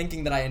into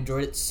thinking that I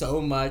enjoyed it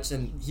so much,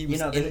 and he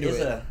was into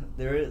it.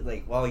 There is,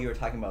 like, while you were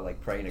talking about,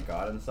 like, praying to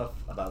God and stuff,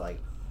 about, like,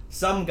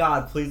 some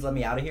God, please let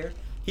me out of here.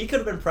 He could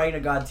have been praying to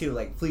God, too,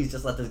 like, please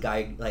just let this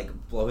guy, like,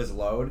 blow his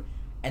load.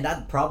 And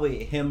that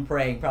him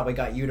praying probably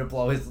got you to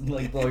blow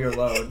your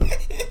load.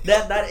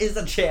 That is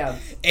a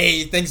chance.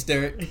 Hey, thanks,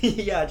 Derek.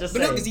 Yeah, just.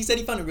 But no, because he said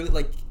he found it really,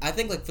 like, I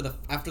think, like,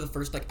 after the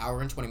first, like,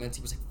 hour and 20 minutes,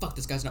 he was like, fuck,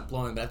 this guy's not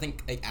blowing. But I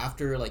think, like,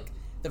 after, like,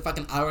 the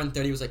fucking hour and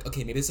 30, he was like,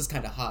 okay, maybe this is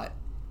kind of hot.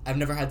 I've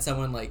never had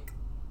someone, like,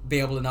 be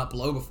able to not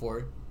blow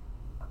before.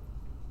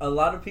 A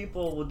lot of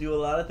people will do a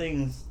lot of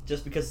things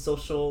just because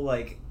social,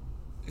 like,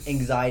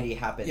 anxiety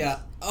happens. Yeah.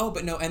 Oh,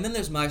 but no, and then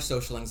there's my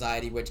social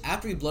anxiety, which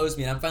after he blows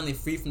me and I'm finally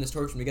free from this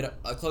torture and we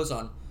get clothes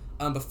on,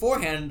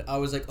 beforehand I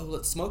was like, oh,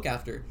 let's smoke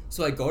after.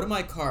 So I go to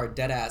my car,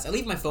 dead ass. I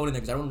leave my phone in there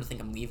because I don't want him to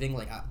think I'm leaving.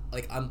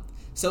 I'm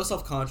so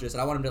self-conscious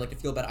and I want him to, like, to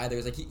feel bad either.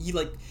 It's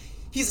like,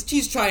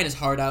 he's trying his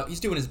heart out. He's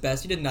doing his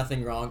best. He did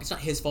nothing wrong. It's not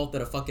his fault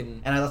that a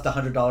fucking... And I left a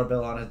 $100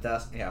 bill on his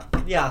desk.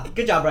 Yeah,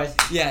 good job, Bryce.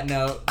 Yeah,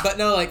 no. But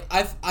no, like,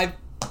 I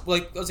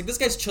was like, this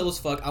guy's chill as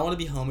fuck. I want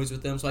to be homies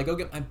with him. So I go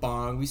get my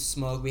bong. We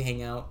smoke. We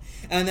hang out.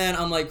 And then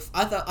I'm like,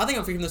 I think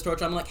I'm free from this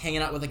torture. I'm like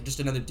hanging out with, like, just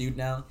another dude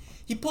now.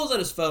 He pulls out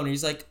his phone and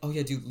he's like, oh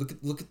yeah,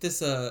 dude, look at this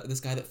this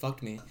guy that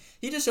fucked me.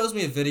 He just shows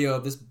me a video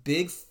of this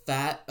big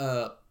fat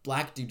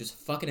black dude just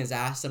fucking his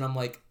ass, and I'm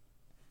like,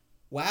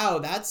 wow,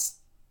 that's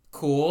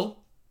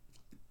cool.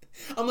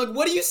 I'm like,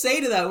 what do you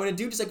say to that when a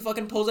dude just, like,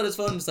 fucking pulls out his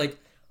phone and just like,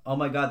 oh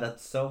my god,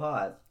 that's so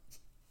hot.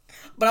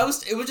 But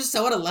it was just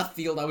so out of left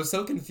field. I was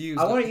so confused.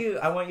 I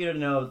want you to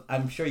know,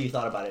 I'm sure you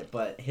thought about it,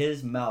 but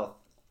his mouth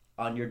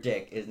on your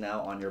dick is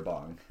now on your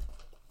bong.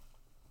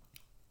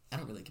 I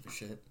don't really give a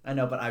shit. I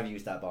know, but I've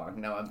used that bong.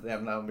 Now I'm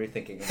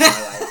rethinking my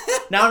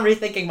life. Now I'm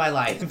rethinking my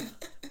life.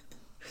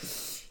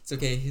 It's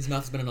okay. His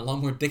mouth's been on a lot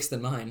more dicks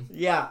than mine.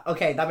 Yeah.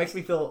 Okay. That makes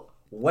me feel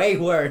way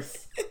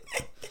worse.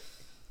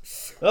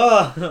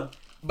 Ugh.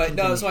 But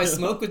no, so I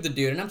smoke with the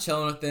dude, and I'm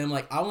chilling with him.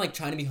 Like, I'm, like,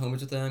 trying to be homies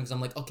with him, because I'm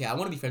like, okay, I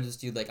want to be friends with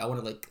this dude. Like, I want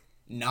to, like,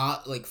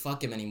 not, like,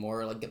 fuck him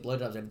anymore, or, like, get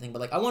blowjobs or anything. But,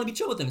 like, I want to be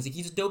chill with him.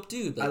 He's a dope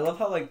dude. Like, I love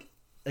how, like,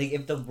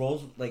 if the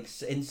roles, like,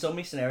 in so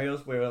many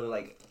scenarios where,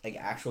 like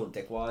actual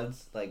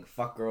dickwads, like,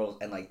 fuck girls,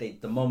 and, like,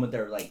 the moment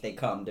they're, like, they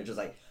come, they're just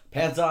like,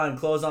 pants on,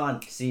 clothes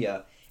on, see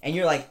ya. And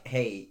you're like,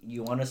 hey,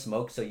 you want to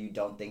smoke so you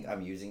don't think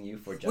I'm using you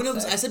for just well, no,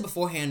 because I said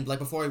beforehand,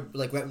 like,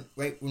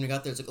 right when we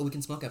got there, it's like, oh, we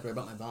can smoke after I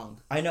brought my bong.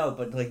 I know,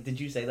 but, like, did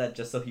you say that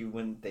just so he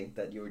wouldn't think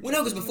that you were... Well,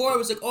 no, because before I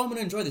was like, oh, I'm going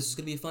to enjoy this. It's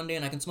going to be a fun day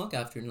and I can smoke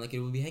after, and, like, it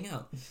will be hang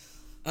out.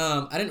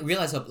 I didn't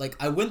realize how, like,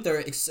 I went there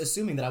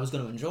assuming that I was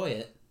going to enjoy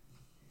it,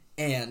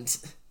 and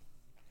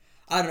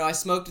I don't know. I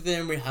smoked with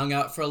him. We hung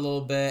out for a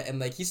little bit, and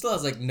like he still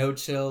has like no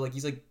chill. Like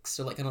he's like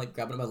still like kind of like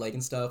grabbing at my leg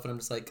and stuff, and I'm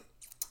just like,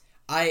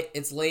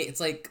 it's late.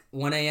 It's like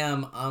 1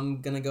 a.m.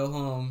 I'm gonna go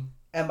home.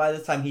 And by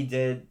this time, he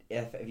did.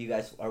 If you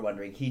guys are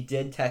wondering, he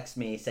did text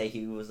me, say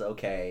he was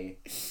okay.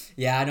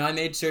 Yeah, I know. I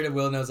made sure to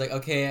Will, and I was like,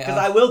 okay, because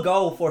I will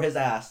go for his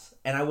ass,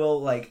 and I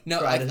will like. No,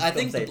 try I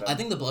think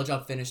the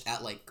blowjob finished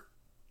at like.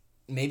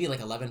 Maybe like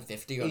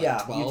 11:50 or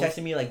like 12. You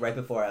texted me like right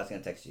before I was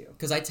gonna text you.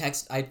 Because I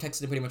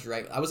texted him pretty much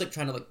right. I was like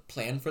trying to like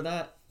plan for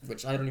that,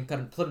 which I don't even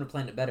couldn't have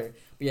planned it better.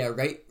 But yeah,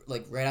 right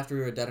after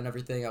we were done and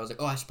everything, I was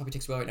like, oh, I should probably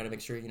text Will right now to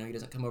make sure he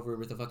doesn't come over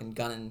with a fucking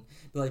gun and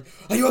be like,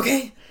 are you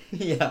okay?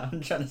 Yeah,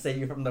 I'm trying to save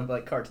you from the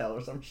like cartel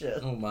or some shit.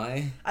 Oh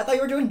my! I thought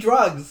you were doing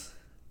drugs.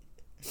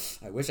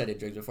 I wish I did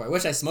drugs before. I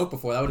wish I smoked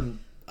before. That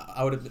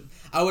I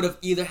would have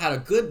either had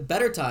a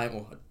better time,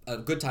 or a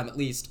good time at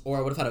least, or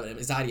I would have had an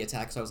anxiety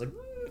attack. So I was like,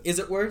 is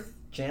it worth?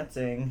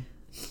 Chancing.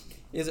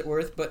 Is it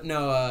worth? But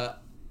no,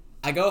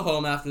 I go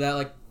home after that,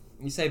 like,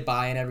 you say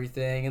bye and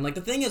everything, and like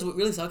the thing is, what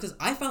really sucks is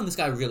I found this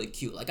guy really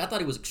cute. Like I thought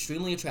he was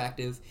extremely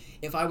attractive.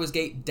 If I was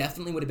gay,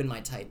 definitely would have been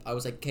my type. I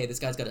was like, okay, this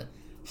guy's got a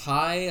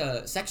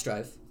high sex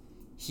drive.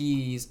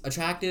 He's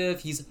attractive.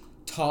 He's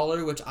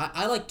taller, which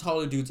I like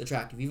taller dudes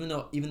attractive. Even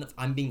if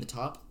I'm being the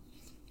top,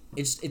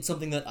 it's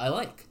something that I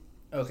like.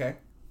 Okay.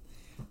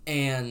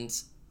 And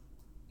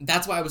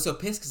that's why I was so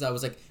pissed, because I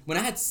was like, when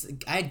I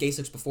had gay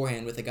sex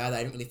beforehand with a guy that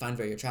I didn't really find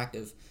very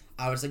attractive,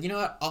 I was like, you know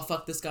what, I'll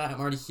fuck this guy,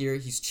 I'm already here,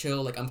 he's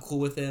chill, like, I'm cool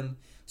with him,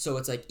 so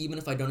it's like, even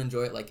if I don't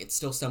enjoy it, like, it's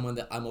still someone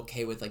that I'm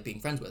okay with, like, being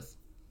friends with.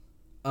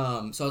 So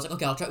I was like,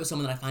 okay, I'll try it with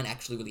someone that I find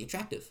actually really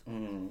attractive.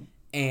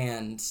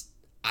 And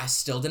I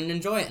still didn't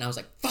enjoy it, and I was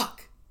like,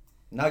 fuck!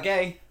 Not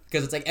gay.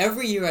 Because it's like,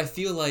 every year I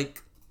feel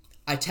like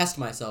I test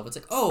myself. It's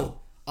like,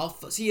 oh, I'll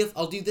see if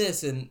I'll do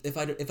this, and if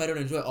I don't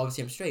enjoy it,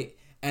 obviously I'm straight.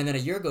 And then a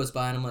year goes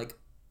by, and I'm like,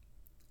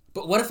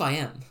 but what if I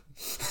am?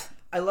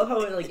 I love how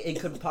it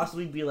could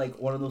possibly be like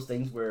one of those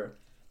things where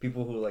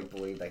people who like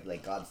believe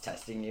like God's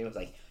testing you. It's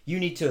like you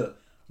need to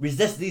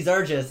resist these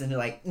urges, and you're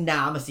like,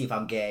 nah, I'm gonna see if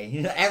I'm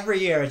gay. Every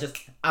year it's just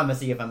I'm gonna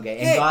see if I'm gay.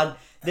 And God,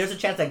 there's a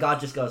chance that God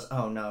just goes,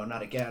 oh no,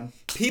 not again.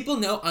 People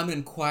know I'm an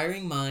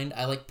inquiring mind.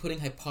 I like putting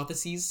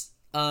hypotheses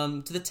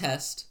to the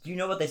test. You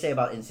know what they say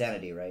about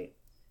insanity, right?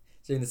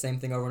 Doing the same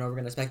thing over and over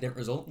again, expect a different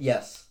result.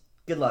 Yes.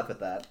 Good luck with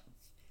that.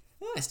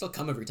 I still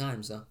come every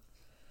time, so.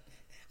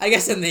 I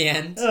guess in the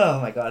end.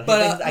 Oh my god.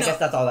 But I guess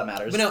that's all that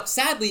matters. But no,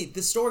 sadly,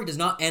 the story does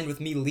not end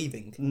with me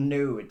leaving.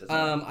 No, it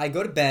doesn't. I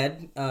go to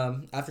bed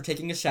after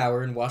taking a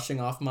shower and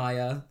washing off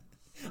my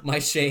my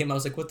shame. I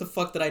was like, what the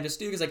fuck did I just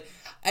do? Because like,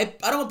 I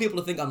don't want people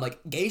to think I'm like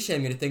gay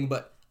shaming or anything,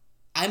 but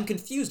I'm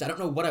confused. I don't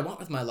know what I want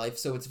with my life,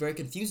 so it's very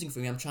confusing for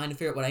me. I'm trying to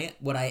figure out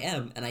what I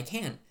am, and I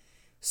can't.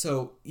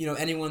 So,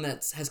 anyone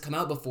that has come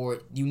out before,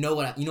 you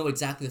know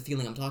exactly the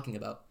feeling I'm talking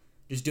about.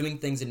 Just doing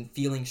things and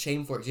feeling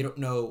shame for it because you don't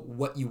know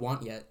what you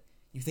want yet.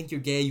 You think you're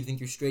gay, you think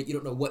you're straight, you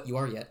don't know what you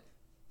are yet.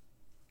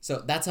 So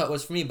that's how it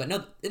was for me. But no,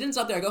 it didn't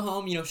stop there. I go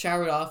home,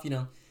 shower it off,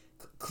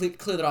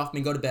 clear that off me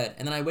and go to bed.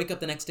 And then I wake up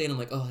the next day and I'm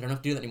like, oh, I don't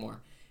have to do that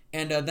anymore.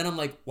 And then I'm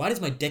like, why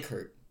does my dick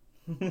hurt?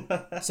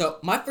 So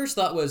my first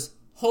thought was,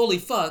 holy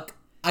fuck,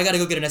 I gotta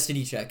go get an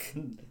STD check.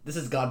 This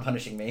is God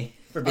punishing me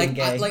for being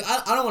gay.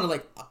 I don't want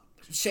to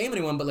shame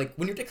anyone, but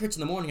when your dick hurts in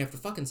the morning after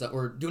fucking stuff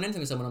or doing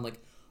anything with someone, I'm like,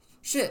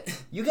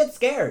 shit. You get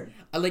scared.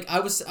 I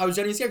was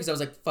genuinely scared because I was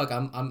like, fuck,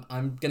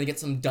 I'm gonna get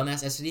some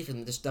dumbass STD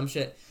from this dumb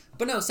shit.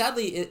 But no,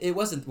 sadly, it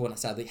wasn't. Well, not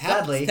sadly.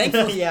 Sadly.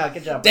 Thankfully. Yeah,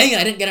 good job. Dang it,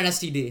 I didn't get an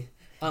STD.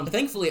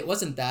 Thankfully, it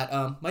wasn't that.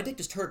 My dick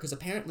just hurt because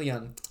apparently,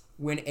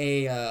 when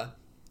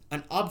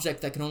an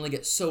object that can only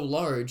get so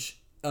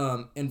large,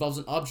 involves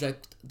an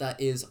object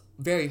that is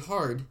very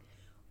hard.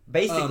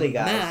 Basically,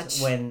 guys,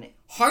 when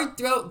hard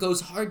throat goes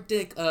hard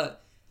dick,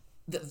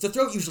 the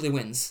throat usually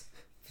wins.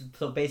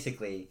 So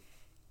basically,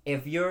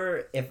 if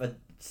a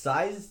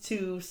size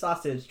 2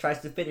 sausage tries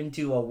to fit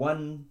into a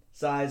 1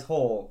 size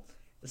hole,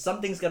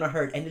 something's gonna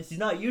hurt, and it's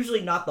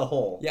usually not the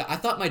hole. Yeah, I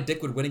thought my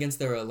dick would win against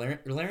their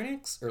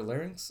larynx.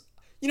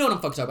 You know what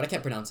I'm fucked up, but I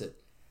can't pronounce it.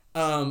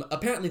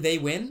 Apparently they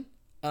win.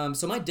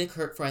 So my dick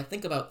hurt for I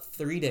think about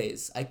 3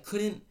 days. I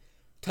couldn't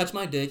touch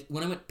my dick.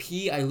 When I went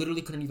pee, I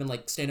literally couldn't even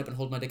stand up and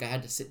hold my dick. I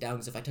had to sit down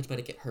because if I touched my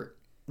dick, it hurt.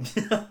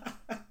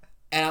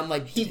 And I'm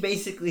like... He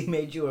basically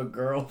made you a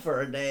girl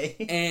for a day.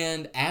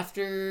 And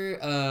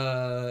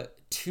after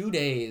 2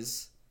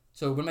 days...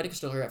 So when my dick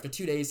still hurt, after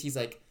 2 days, he's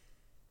like...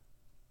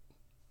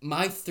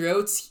 My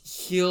throat's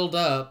healed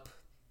up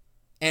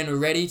and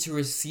ready to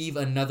receive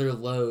another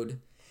load.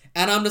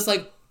 And I'm just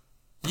like...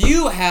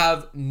 You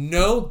have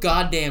no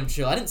goddamn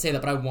chill. I didn't say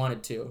that, but I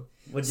wanted to.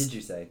 What did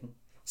you say?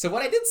 So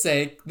what I did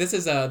say... This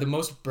is the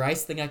most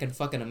Bryce thing I can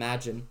fucking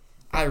imagine.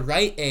 I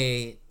write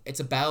It's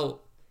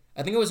about...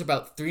 I think it was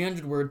about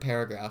 300-word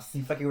paragraph.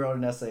 You fucking wrote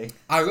an essay.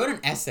 I wrote an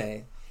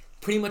essay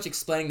pretty much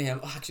explaining to him...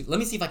 Oh, actually, let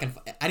me see if I can...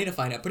 I need to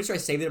find it. I'm pretty sure I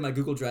saved it in my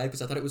Google Drive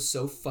because I thought it was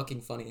so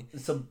fucking funny.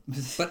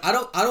 But I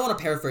don't want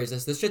to paraphrase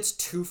this. This shit's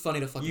too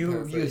funny to fucking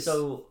paraphrase.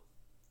 So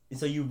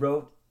you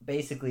wrote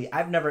basically,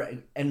 I've never,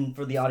 and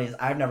for the audience,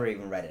 I've never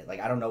even read it. Like,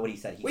 I don't know what he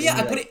said. Well, yeah,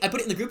 I put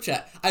it in the group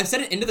chat. I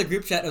sent it into the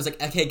group chat, and I was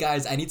like, okay,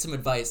 guys, I need some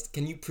advice.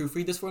 Can you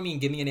proofread this for me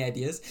and give me any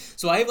ideas?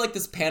 So I have, like,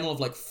 this panel of,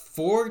 like,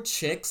 4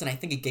 chicks and I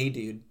think a gay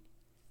dude.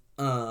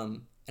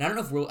 And I don't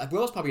know if Will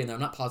was probably in there.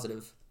 I'm not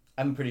positive.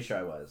 I'm pretty sure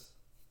I was.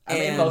 I'm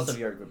in most of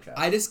your group chat.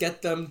 I just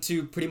get them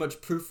to pretty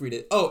much proofread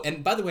it. Oh,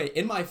 and by the way,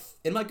 in my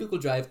Google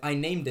Drive, I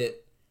named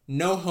it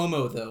No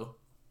Homo, though.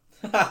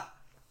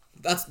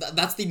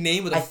 That's the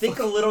name of the... I think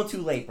a little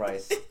too late,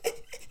 Bryce.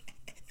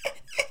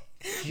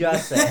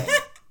 Just saying.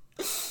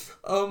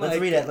 Oh my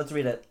Let's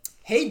read it.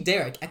 Hey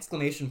Derek! !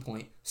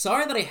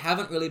 Sorry that I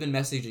haven't really been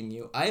messaging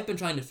you. I have been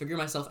trying to figure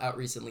myself out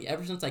recently,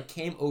 ever since I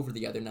came over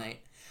the other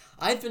night.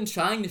 I've been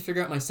trying to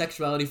figure out my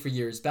sexuality for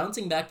years,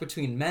 bouncing back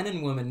between men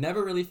and women,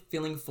 never really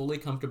feeling fully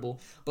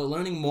comfortable, but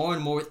learning more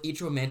and more with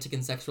each romantic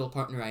and sexual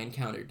partner I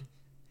encountered.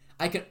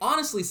 I can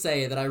honestly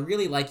say that I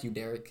really like you,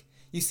 Derek.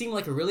 You seem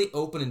like a really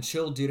open and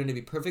chill dude, and to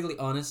be perfectly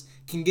honest,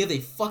 can give a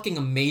fucking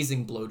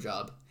amazing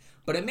blowjob.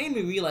 But it made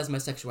me realize my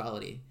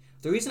sexuality.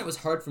 The reason it was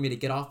hard for me to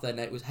get off that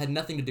night had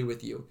nothing to do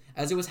with you.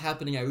 As it was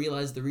happening, I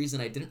realized the reason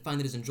I didn't find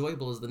it as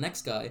enjoyable as the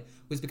next guy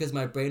was because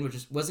my brain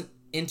wasn't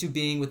into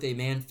being with a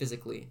man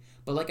physically.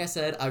 But like I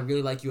said, I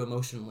really like you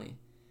emotionally.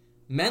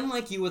 Men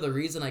like you were the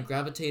reason I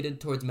gravitated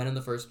towards men in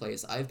the first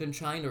place. I've been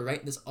trying to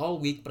write this all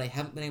week, but I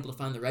haven't been able to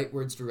find the right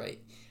words to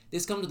write.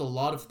 This comes with a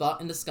lot of thought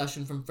and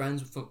discussion from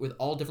friends with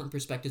all different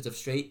perspectives of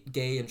straight,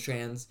 gay, and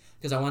trans,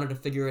 because I wanted to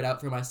figure it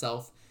out for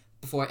myself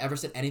before I ever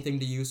said anything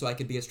to you so I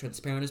could be as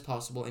transparent as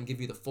possible and give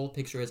you the full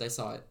picture as I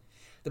saw it.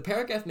 The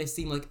paragraph may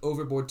seem like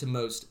overboard to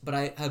most, but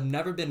I have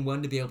never been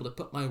one to be able to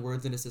put my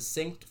words in a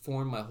succinct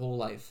form my whole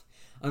life.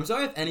 I'm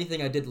sorry if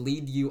anything I did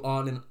lead you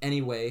on in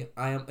any way.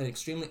 I am an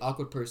extremely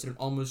awkward person and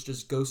almost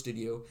just ghosted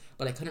you,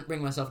 but I couldn't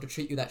bring myself to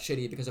treat you that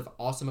shitty because of how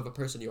awesome of a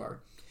person you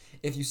are.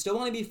 If you still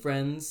want to be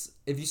friends,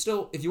 if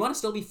you want to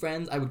still be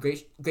friends, I would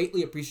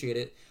greatly appreciate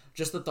it.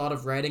 Just the thought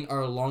of riding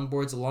our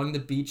longboards along the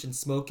beach and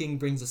smoking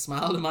brings a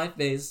smile to my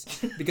face,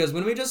 because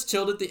when we just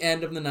chilled at the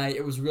end of the night,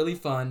 it was really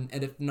fun,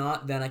 and if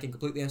not, then I can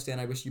completely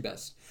understand. I wish you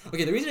best.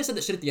 Okay, the reason I said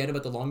that shit at the end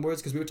about the longboards,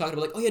 because we were talking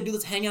about, like, oh yeah, dude,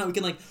 let's hang out. We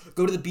can, like,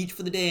 go to the beach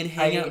for the day and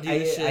hang out and do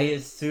this shit. I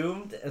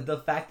assumed the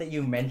fact that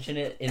you mention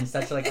it in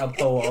such, like, a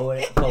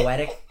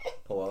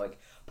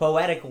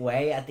poetic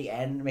way at the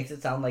end makes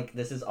it sound like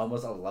this is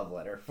almost a love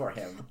letter for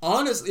him.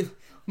 Honestly,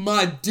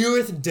 my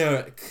dearest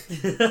Derek,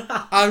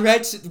 I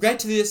read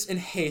to this in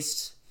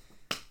haste.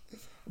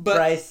 But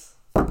Bryce.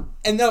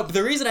 And no, but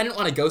the reason I didn't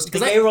want to ghost him...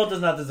 The gay world does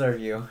not deserve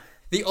you.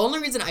 The only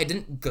reason I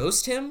didn't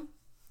ghost him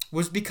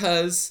was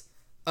because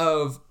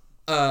of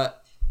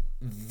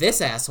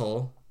this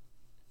asshole.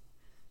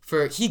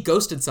 He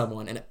ghosted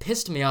someone, and it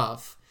pissed me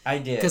off. I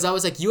did. Because I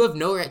was like, you have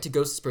no right to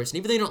ghost this person,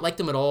 even though you don't like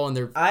them at all, and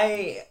they're...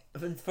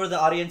 For the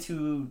audience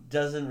who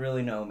doesn't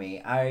really know me,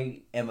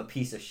 I am a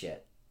piece of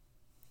shit.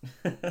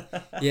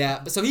 Yeah,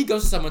 but so he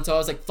ghosted someone, so I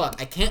was like,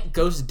 fuck, I can't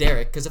ghost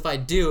Derek, because if I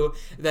do,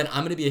 then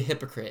I'm gonna be a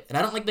hypocrite. And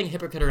I don't like being a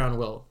hypocrite around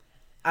Will.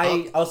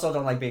 I also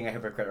don't like being a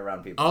hypocrite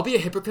around people. I'll be a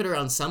hypocrite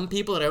around some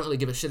people that I don't really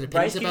give a shit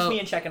opinions about. Bryce keeps me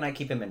in check and I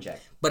keep him in check.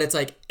 But it's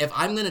like, if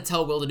I'm gonna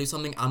tell Will to do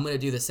something, I'm gonna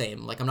do the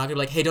same. Like, I'm not gonna be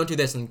like, hey, don't do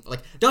this, and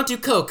like, don't do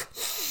coke.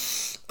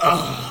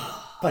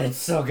 But it's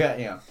so good,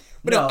 yeah.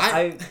 But no,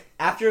 I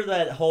after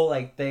that whole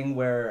like thing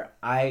where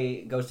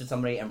I ghosted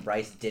somebody and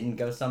Bryce didn't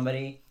ghost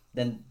somebody,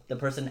 then the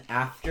person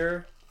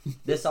after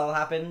this all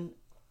happened,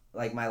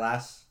 like my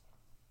last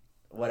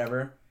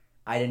whatever,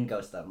 I didn't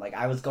ghost them. Like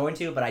I was going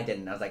to, but I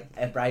didn't. I was like,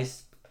 if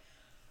Bryce,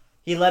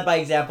 he led by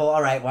example.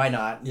 All right, why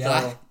not?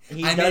 Yeah, so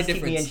he does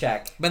keep me in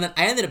check. But then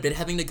I ended up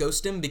having to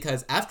ghost him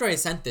because after I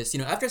sent this,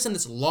 after I sent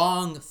this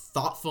long,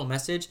 thoughtful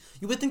message,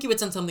 you would think you would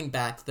send something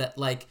back that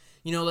like,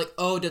 like,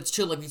 oh, that's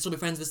chill, like we can still be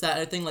friends, this, that,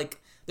 and thing.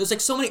 Like, there's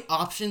like so many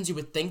options you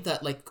would think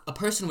that like a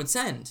person would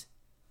send,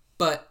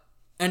 but,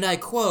 and I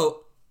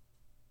quote,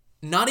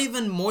 not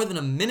even more than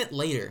a minute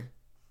later.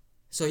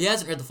 So he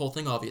hasn't read the full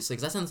thing, obviously,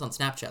 because I sent this on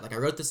Snapchat. Like, I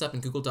wrote this up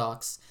in Google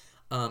Docs,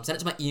 sent it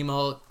to my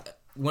email,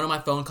 went on my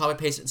phone,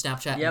 copy-pasted it in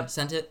Snapchat, and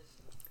sent it.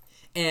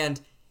 And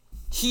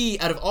he,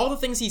 out of all the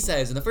things he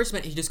says, in the first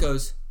minute, he just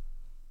goes,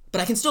 but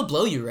I can still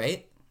blow you,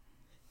 right?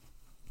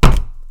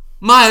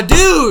 My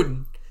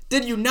dude!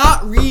 Did you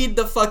not read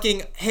the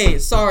fucking, hey,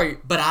 sorry,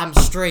 but I'm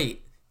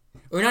straight?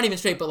 Or not even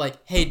straight, but like,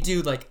 hey,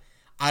 dude, like,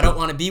 I don't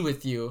want to be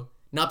with you.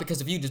 Not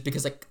because of you, just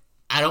because, like,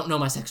 I don't know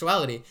my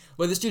sexuality.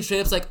 But this dude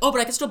straight up's like, oh,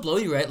 but I can still blow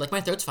you, right? Like,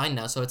 my throat's fine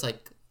now, so it's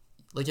like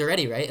you're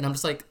ready, right? And I'm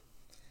just like,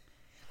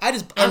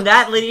 And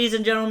that, ladies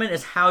and gentlemen,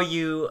 is how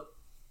you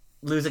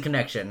lose a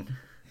connection.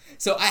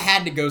 So I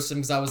had to ghost him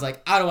because I was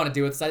like, I don't want to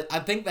do it. So I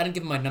think I didn't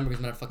give him my number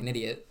because I'm not a fucking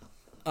idiot.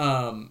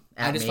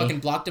 I just fucking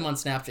blocked him on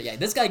Snapchat. Yeah,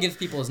 this guy gives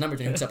people his numbers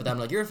and hooks up with them.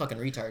 I'm like, you're a fucking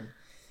retard.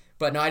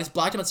 But no, I just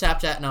blocked him on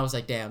Snapchat and I was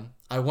like, damn,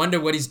 I wonder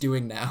what he's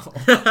doing now.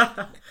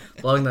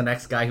 Blowing the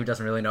next guy who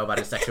doesn't really know about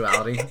his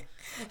sexuality.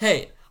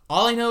 Hey,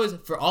 all I know is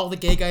for all the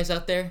gay guys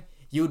out there,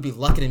 you would be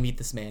lucky to meet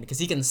this man because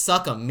he can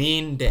suck a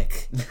mean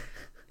dick.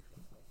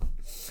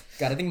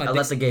 God, I think my I'll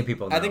let the gay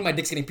people know. I think my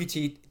dick's getting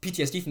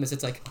PTSD from this.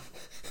 It's like,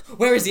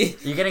 where is he?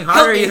 You getting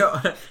hard,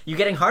 or you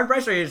getting hard,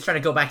 Bryce, or are you just trying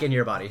to go back into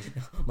your body?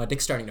 My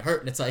dick's starting to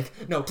hurt, and it's like,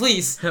 no,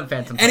 please,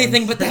 phantom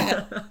anything but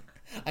that.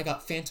 I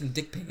got phantom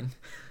dick pain.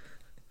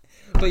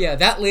 But yeah,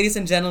 that, ladies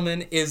and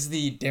gentlemen, is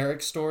the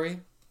Derek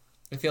story.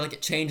 I feel like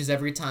it changes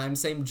every time,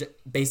 same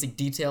basic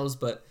details,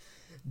 but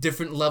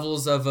different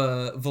levels of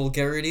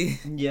vulgarity.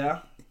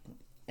 Yeah,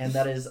 and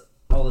that is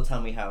all the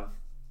time we have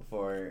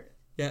for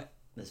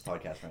this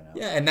podcast right now.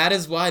 Yeah, and that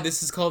is why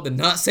this is called the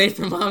Not Safe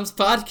for Moms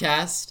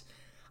podcast.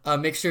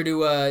 Make sure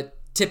to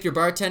tip your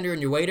bartender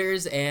and your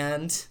waiters,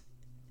 and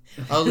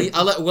I'll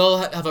let Will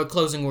have our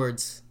closing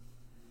words.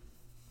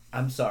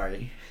 I'm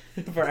sorry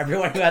for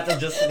everyone who had to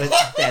just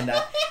stand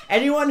that.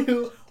 Anyone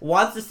who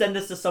wants to send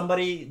this to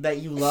somebody that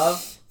you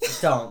love,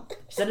 don't.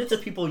 Send it to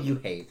people you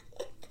hate.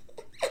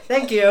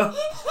 Thank you.